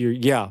feel like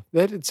that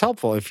it's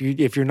helpful. If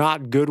you're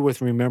not good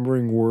with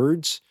remembering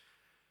words,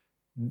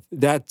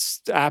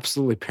 that's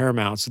absolutely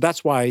paramount. So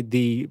that's why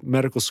the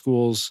medical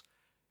schools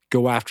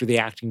go after the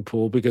acting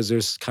pool, because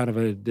there's kind of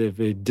a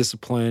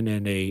discipline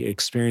and a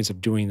experience of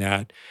doing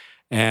that.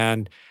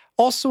 And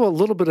also a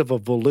little bit of a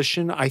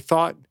volition. I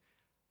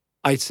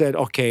said,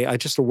 okay,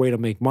 just a way to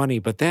make money.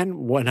 But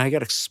then when I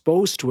got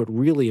exposed to it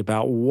really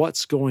about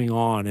what's going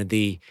on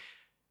and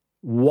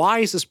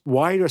why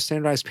are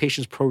standardized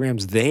patients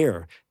programs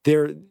there?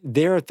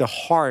 They're at the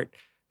heart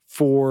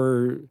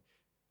for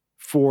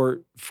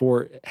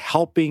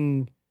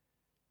helping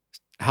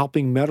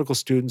medical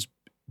students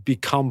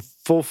become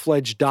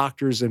full-fledged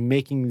doctors and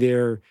making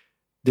their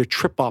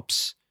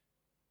trip-ups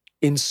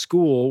in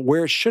school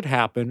where it should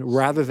happen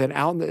rather than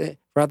out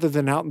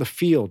in the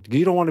field.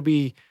 You don't want to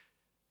be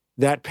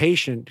that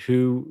patient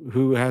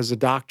who has a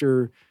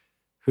doctor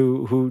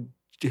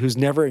who's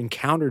never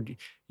encountered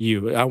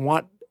you. I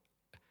want,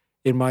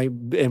 in my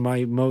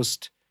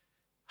most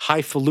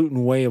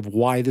highfalutin way of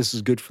why this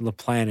is good for the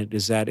planet,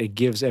 is that it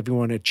gives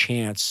everyone a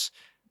chance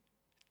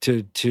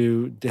to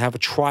have a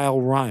trial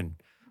run.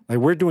 Like,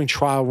 we're doing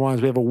trial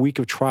runs. We have a week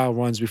of trial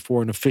runs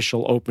before an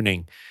official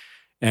opening,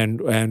 and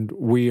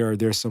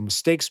there's some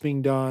mistakes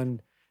being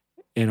done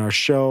in our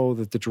show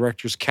that the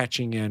director's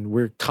catching, and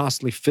we're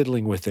constantly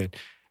fiddling with it.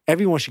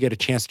 Everyone should get a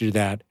chance to do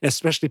that,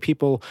 especially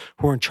people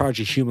who are in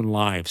charge of human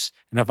lives.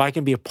 And if I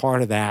can be a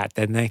part of that,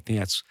 then I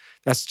think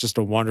that's just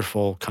a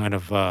wonderful kind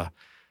of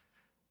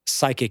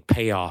psychic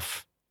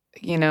payoff.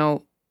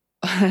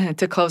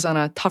 To close on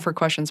a tougher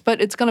questions, but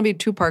it's going to be a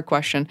two-part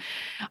question.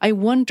 I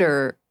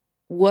wonder,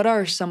 what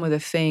are some of the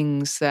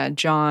things that,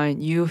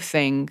 John, you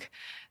think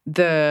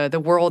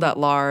the world at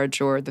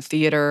large, or the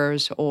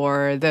theaters,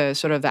 or the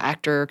sort of the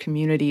actor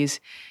communities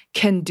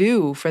can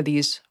do for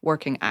these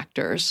working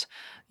actors?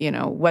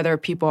 Whether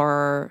people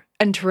are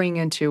entering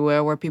into it,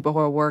 or people who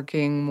are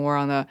working more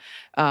on a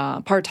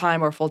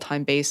part-time or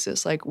full-time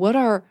basis. Like,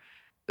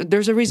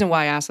 there's a reason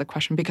why I asked the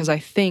question, because I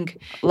think,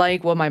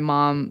 like what my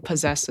mom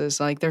possesses,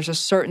 like there's a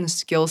certain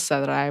skill set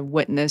that I've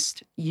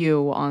witnessed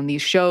you on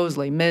these shows,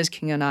 like Ms.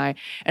 King and I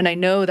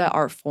know that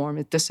art form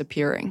is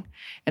disappearing.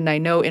 And I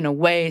know in a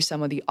way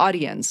some of the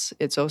audience,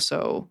 it's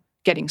also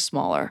getting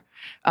smaller.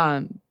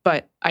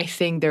 But I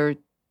think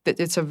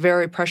it's a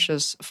very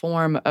precious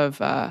form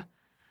of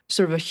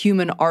sort of a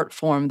human art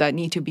form that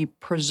need to be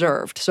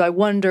preserved. So I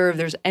wonder if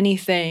there's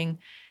anything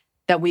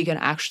that we can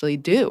actually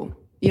do.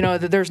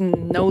 That there's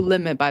no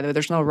limit, by the way.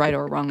 There's no right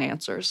or wrong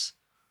answers.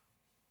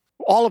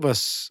 All of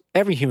us,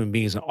 every human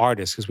being is an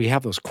artist, because we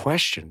have those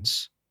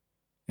questions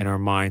in our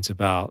minds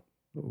about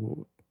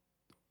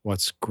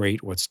what's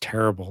great, what's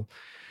terrible.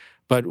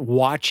 But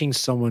watching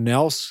someone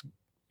else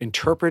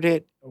interpret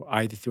it,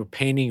 either through a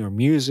painting or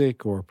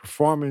music or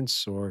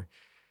performance or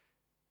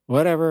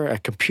whatever, a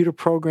computer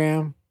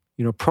program,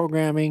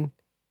 programming,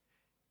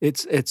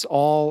 it's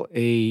all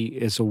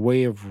a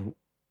way of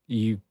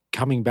you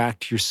coming back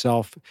to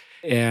yourself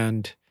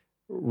and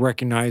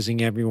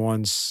recognizing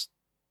everyone's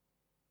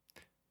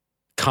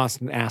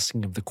constant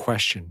asking of the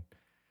question.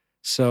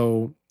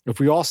 So if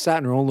we all sat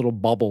in our own little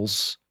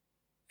bubbles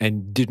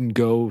and didn't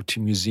go to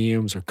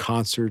museums or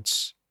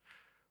concerts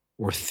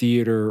or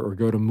theater or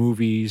go to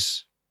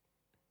movies,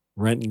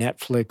 rent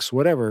Netflix,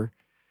 whatever,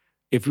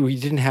 if we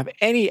didn't have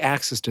any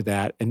access to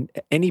that and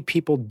any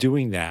people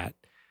doing that,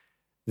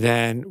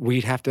 then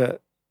we'd have to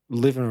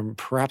live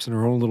perhaps in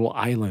our own little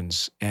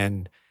islands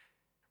and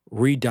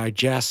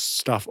redigest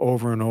stuff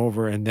over and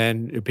over, and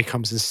then it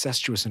becomes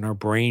incestuous in our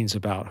brains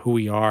about who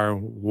we are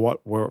and what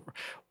we're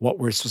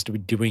supposed to be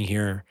doing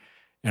here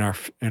in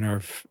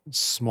our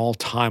small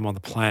time on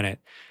the planet.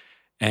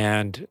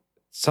 And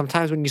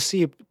sometimes when you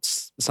see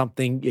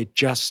something,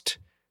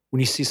 when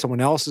you see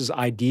someone else's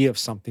idea of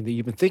something that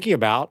you've been thinking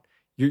about,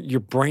 your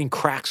brain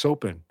cracks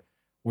open,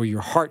 or your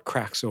heart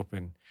cracks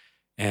open,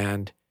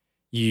 and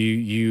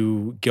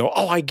you go,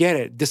 oh, I get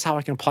it. This is how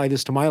I can apply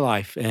this to my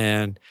life.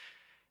 And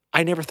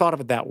I never thought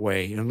of it that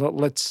way.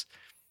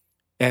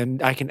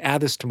 And I can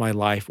add this to my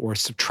life or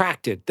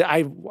subtract it.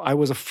 I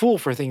was a fool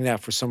for thinking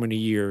that for so many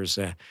years.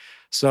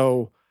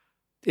 So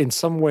in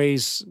some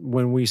ways,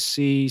 when we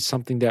see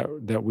something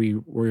that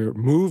we're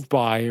moved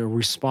by or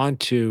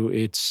respond to,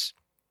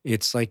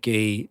 it's like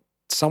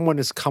someone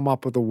has come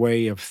up with a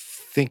way of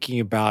thinking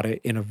about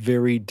it in a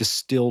very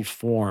distilled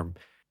form.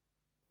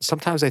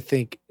 Sometimes I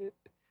think,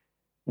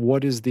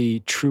 what is the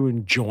true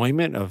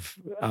enjoyment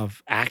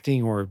of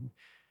acting or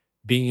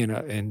being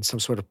in some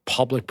sort of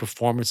public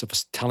performance of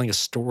telling a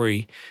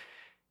story?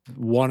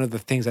 One of the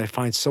things I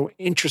find so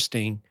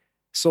interesting,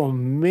 so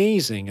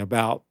amazing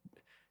about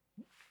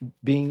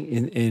being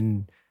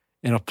in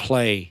a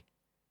play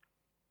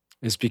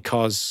is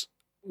because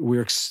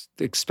we're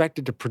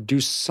expected to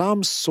produce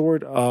some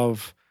sort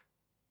of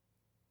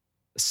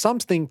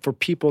something for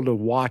people to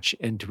watch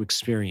and to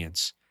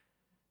experience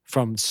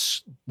from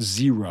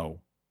zero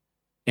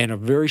in a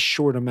very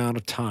short amount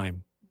of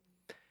time.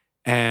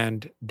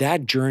 And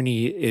that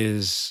journey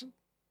is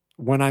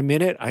when I'm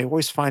in it, I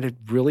always find it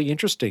really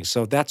interesting.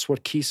 So that's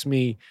what keeps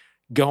me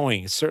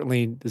going.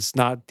 Certainly, it's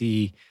not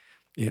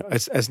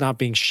it's not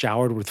being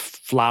showered with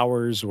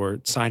flowers or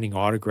signing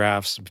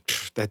autographs.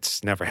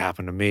 That's never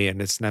happened to me,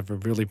 and it's never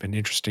really been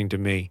interesting to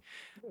me.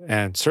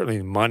 And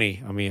certainly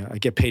money. I mean, I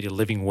get paid a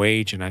living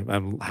wage, and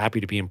I'm happy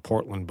to be in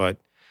Portland. But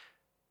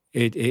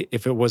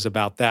if it was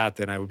about that,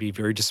 then I would be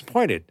very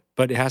disappointed.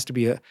 But it has to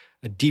be a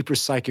deeper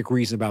psychic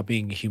reason about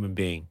being a human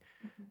being.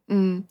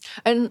 Mm.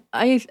 And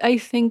I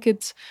think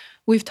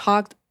we've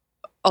talked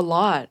a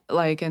lot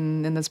like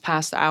in this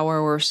past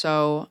hour or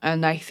so,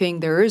 and I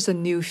think there is a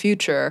new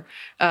future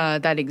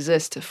that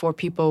exists for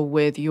people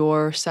with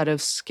your set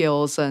of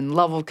skills and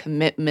level of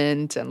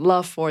commitment and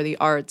love for the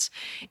arts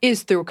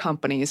is through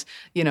companies,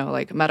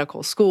 like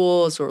medical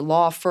schools or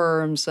law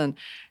firms. And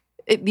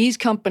these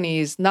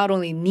companies not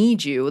only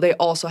need you, they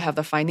also have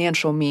the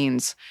financial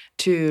means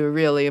to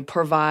really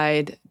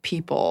provide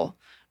people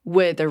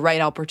with the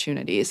right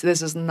opportunities.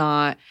 This is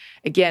not,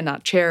 again,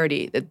 not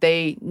charity, that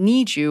they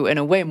need you in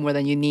a way more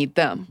than you need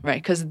them,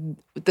 right? Because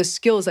the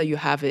skills that you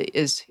have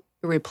is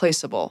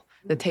irreplaceable.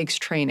 That takes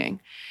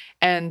training.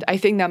 And I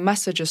think that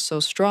message is so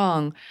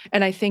strong.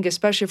 And I think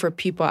especially for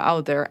people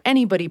out there,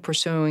 anybody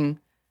pursuing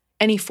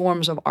any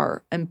forms of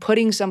art and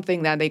putting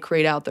something that they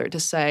create out there to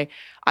say,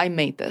 I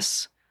made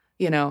this,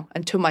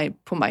 and to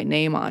put my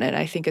name on it.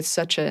 I think it's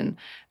such an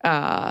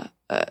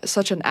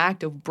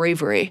act of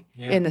bravery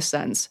in a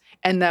sense,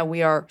 and that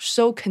we are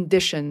so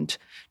conditioned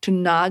to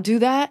not do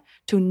that,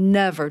 to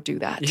never do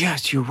that.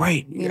 Yes, you're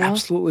right. You're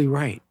absolutely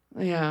right.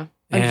 Yeah.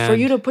 And for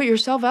you to put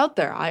yourself out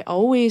there,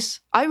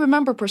 I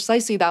remember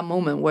precisely that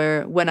moment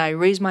when I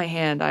raised my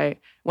hand,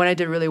 when I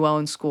did really well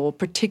in school,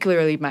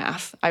 particularly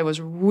math. I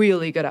was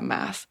really good at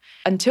math.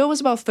 Until it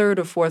was about 3rd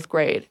or 4th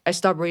grade, I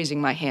stopped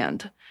raising my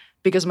hand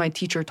because my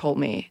teacher told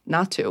me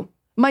not to.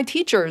 My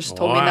teachers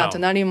told me not to,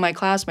 not even my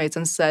classmates,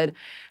 and said,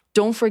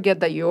 don't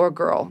forget that you're a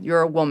girl,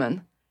 you're a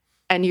woman,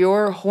 and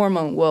your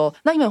hormone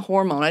not even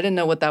hormone, I didn't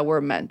know what that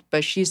word meant,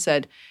 but she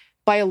said,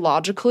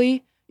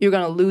 biologically, you're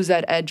going to lose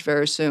that edge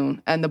very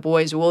soon, and the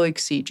boys will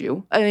exceed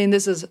you. I mean,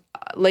 this is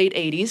late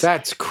 80s.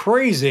 That's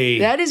crazy.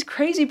 That is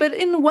crazy, but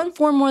in one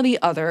form or the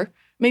other,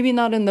 maybe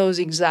not in those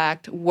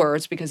exact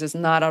words, because it's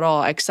not at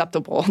all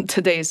acceptable in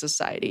today's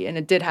society. And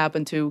it did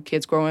happen to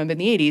kids growing up in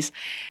the 80s.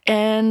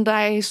 And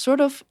I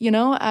sort of,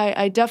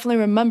 I definitely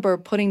remember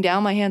putting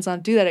down my hands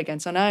on do that again.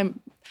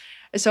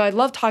 So I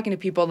love talking to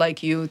people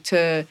like you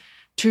to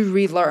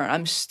relearn.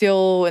 I'm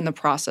still in the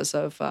process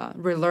of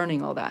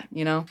relearning all that,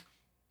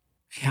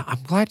 Yeah,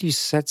 I'm glad you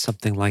said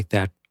something like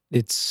that.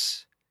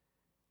 It's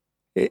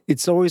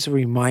always a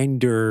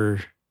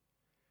reminder.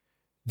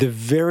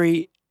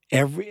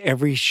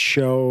 Every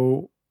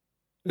show,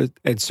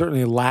 and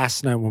certainly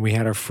last night when we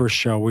had our first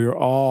show, we were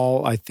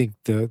all, I think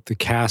the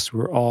cast,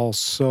 were all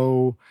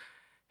so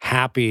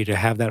happy to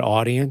have that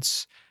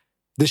audience.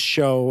 This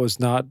show was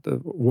not,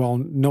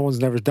 no one's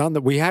never done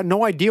that. We had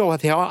no idea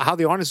how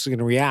the audience was going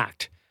to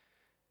react.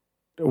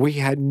 We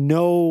had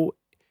no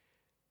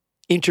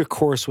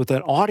intercourse with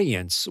an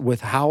audience with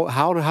how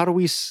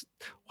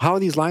are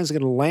these lines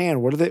going to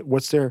land?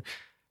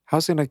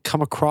 How's it going to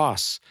come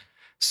across?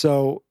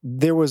 So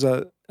there was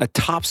a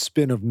top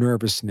spin of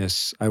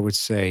nervousness, I would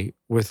say,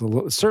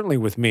 certainly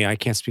with me. I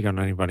can't speak on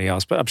anybody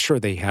else, but I'm sure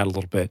they had a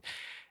little bit.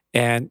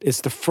 And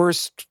it's the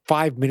first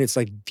 5 minutes,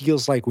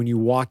 feels like when you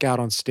walk out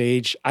on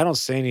stage, I don't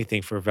say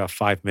anything for about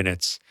 5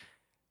 minutes,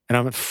 and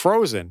I'm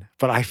frozen,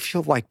 but I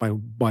feel like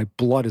my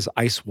blood is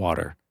ice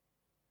water,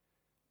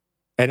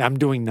 and I'm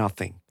doing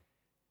nothing.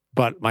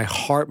 But my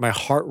heart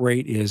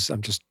rate is,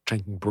 I'm just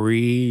thinking,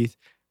 breathe.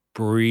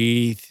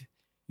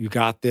 You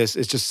got this.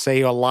 It's just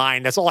say a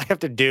line. That's all I have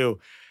to do.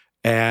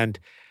 And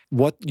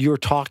what you're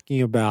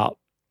talking about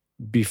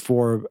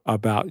before,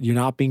 about you're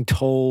not being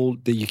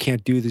told that you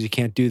can't do this, you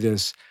can't do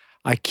this.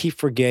 I keep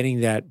forgetting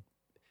that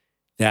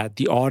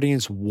the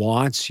audience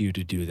wants you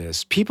to do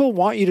this. People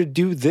want you to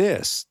do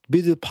this.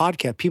 Be the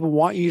podcast. People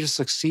want you to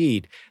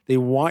succeed. They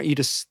want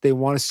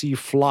to see you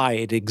fly.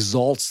 It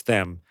exalts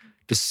them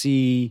to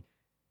see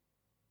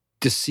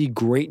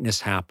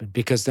greatness happen,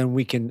 because then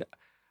we can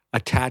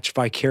attach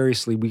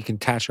vicariously. We can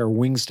attach our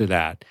wings to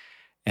that.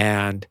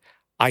 And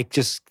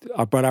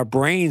but our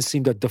brains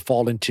seem to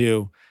default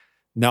into,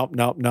 nope.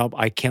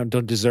 I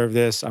don't deserve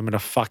this. I'm going to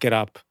fuck it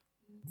up.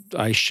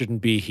 I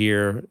shouldn't be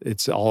here.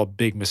 It's all a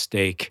big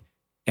mistake.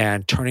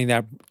 And turning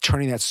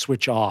that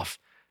switch off,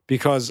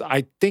 because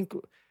I think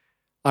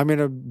I'm going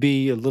to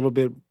be a little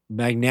bit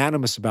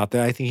magnanimous about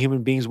that. I think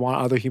human beings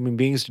want other human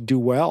beings to do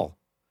well.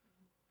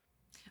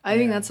 I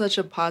think that's such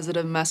a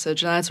positive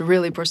message, and that's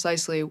really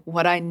precisely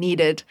what I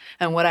needed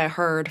and what I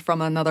heard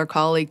from another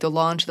colleague to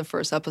launch the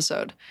first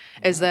episode,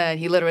 is that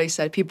he literally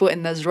said, people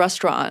in this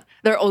restaurant,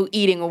 they're all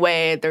eating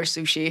away at their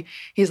sushi.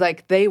 He's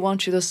like, they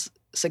want you to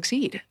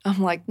succeed.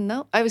 I'm like,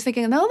 no. I was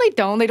thinking, no, they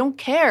don't. They don't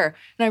care.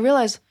 And I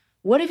realized,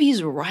 what if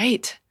he's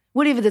right?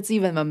 What if it's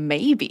even a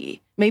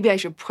maybe? Maybe I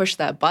should push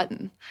that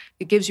button.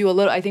 It gives you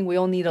I think we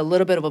all need a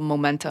little bit of a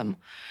momentum,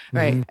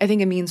 right? Mm-hmm. I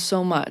think it means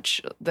so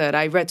much that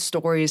I read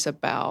stories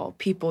about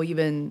people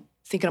even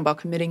thinking about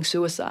committing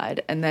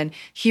suicide, and then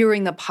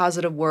hearing the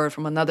positive word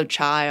from another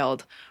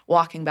child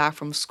walking back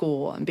from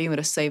school and being able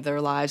to save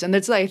their lives. And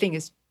that's, I think,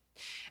 is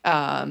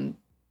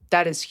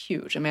that is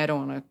huge. I mean, I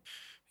don't want to.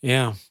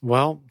 Yeah.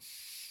 Well,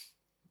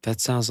 that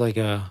sounds like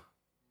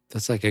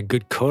that's like a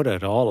good coda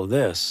to all of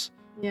this.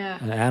 Yeah.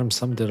 And Adam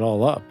summed it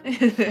all up.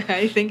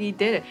 I think he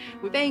did it.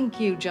 Well, thank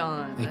you,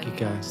 John. Thank you,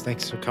 guys.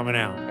 Thanks for coming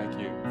out. Thank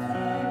you.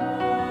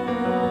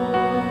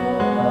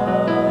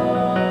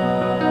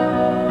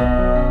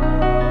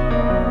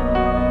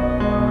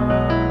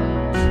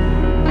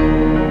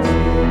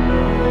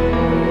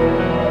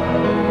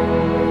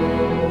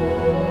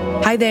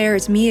 Hi there,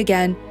 it's me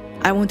again.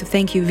 I want to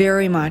thank you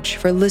very much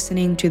for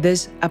listening to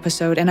this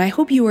episode, and I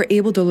hope you were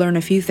able to learn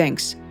a few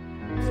things.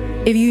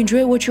 If you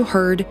enjoyed what you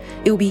heard,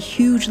 it would be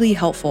hugely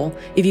helpful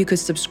if you could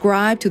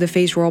subscribe to the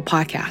Face Roll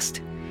podcast.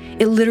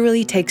 It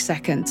literally takes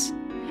seconds.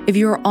 If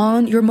you're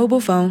on your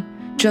mobile phone,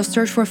 just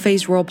search for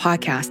Face Roll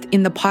podcast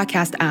in the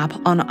podcast app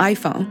on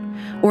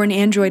iPhone or an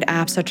Android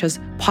app such as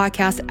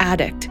Podcast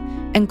Addict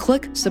and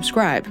click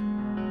subscribe.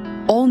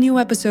 All new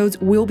episodes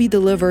will be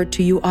delivered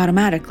to you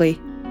automatically.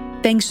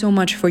 Thanks so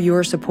much for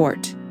your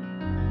support.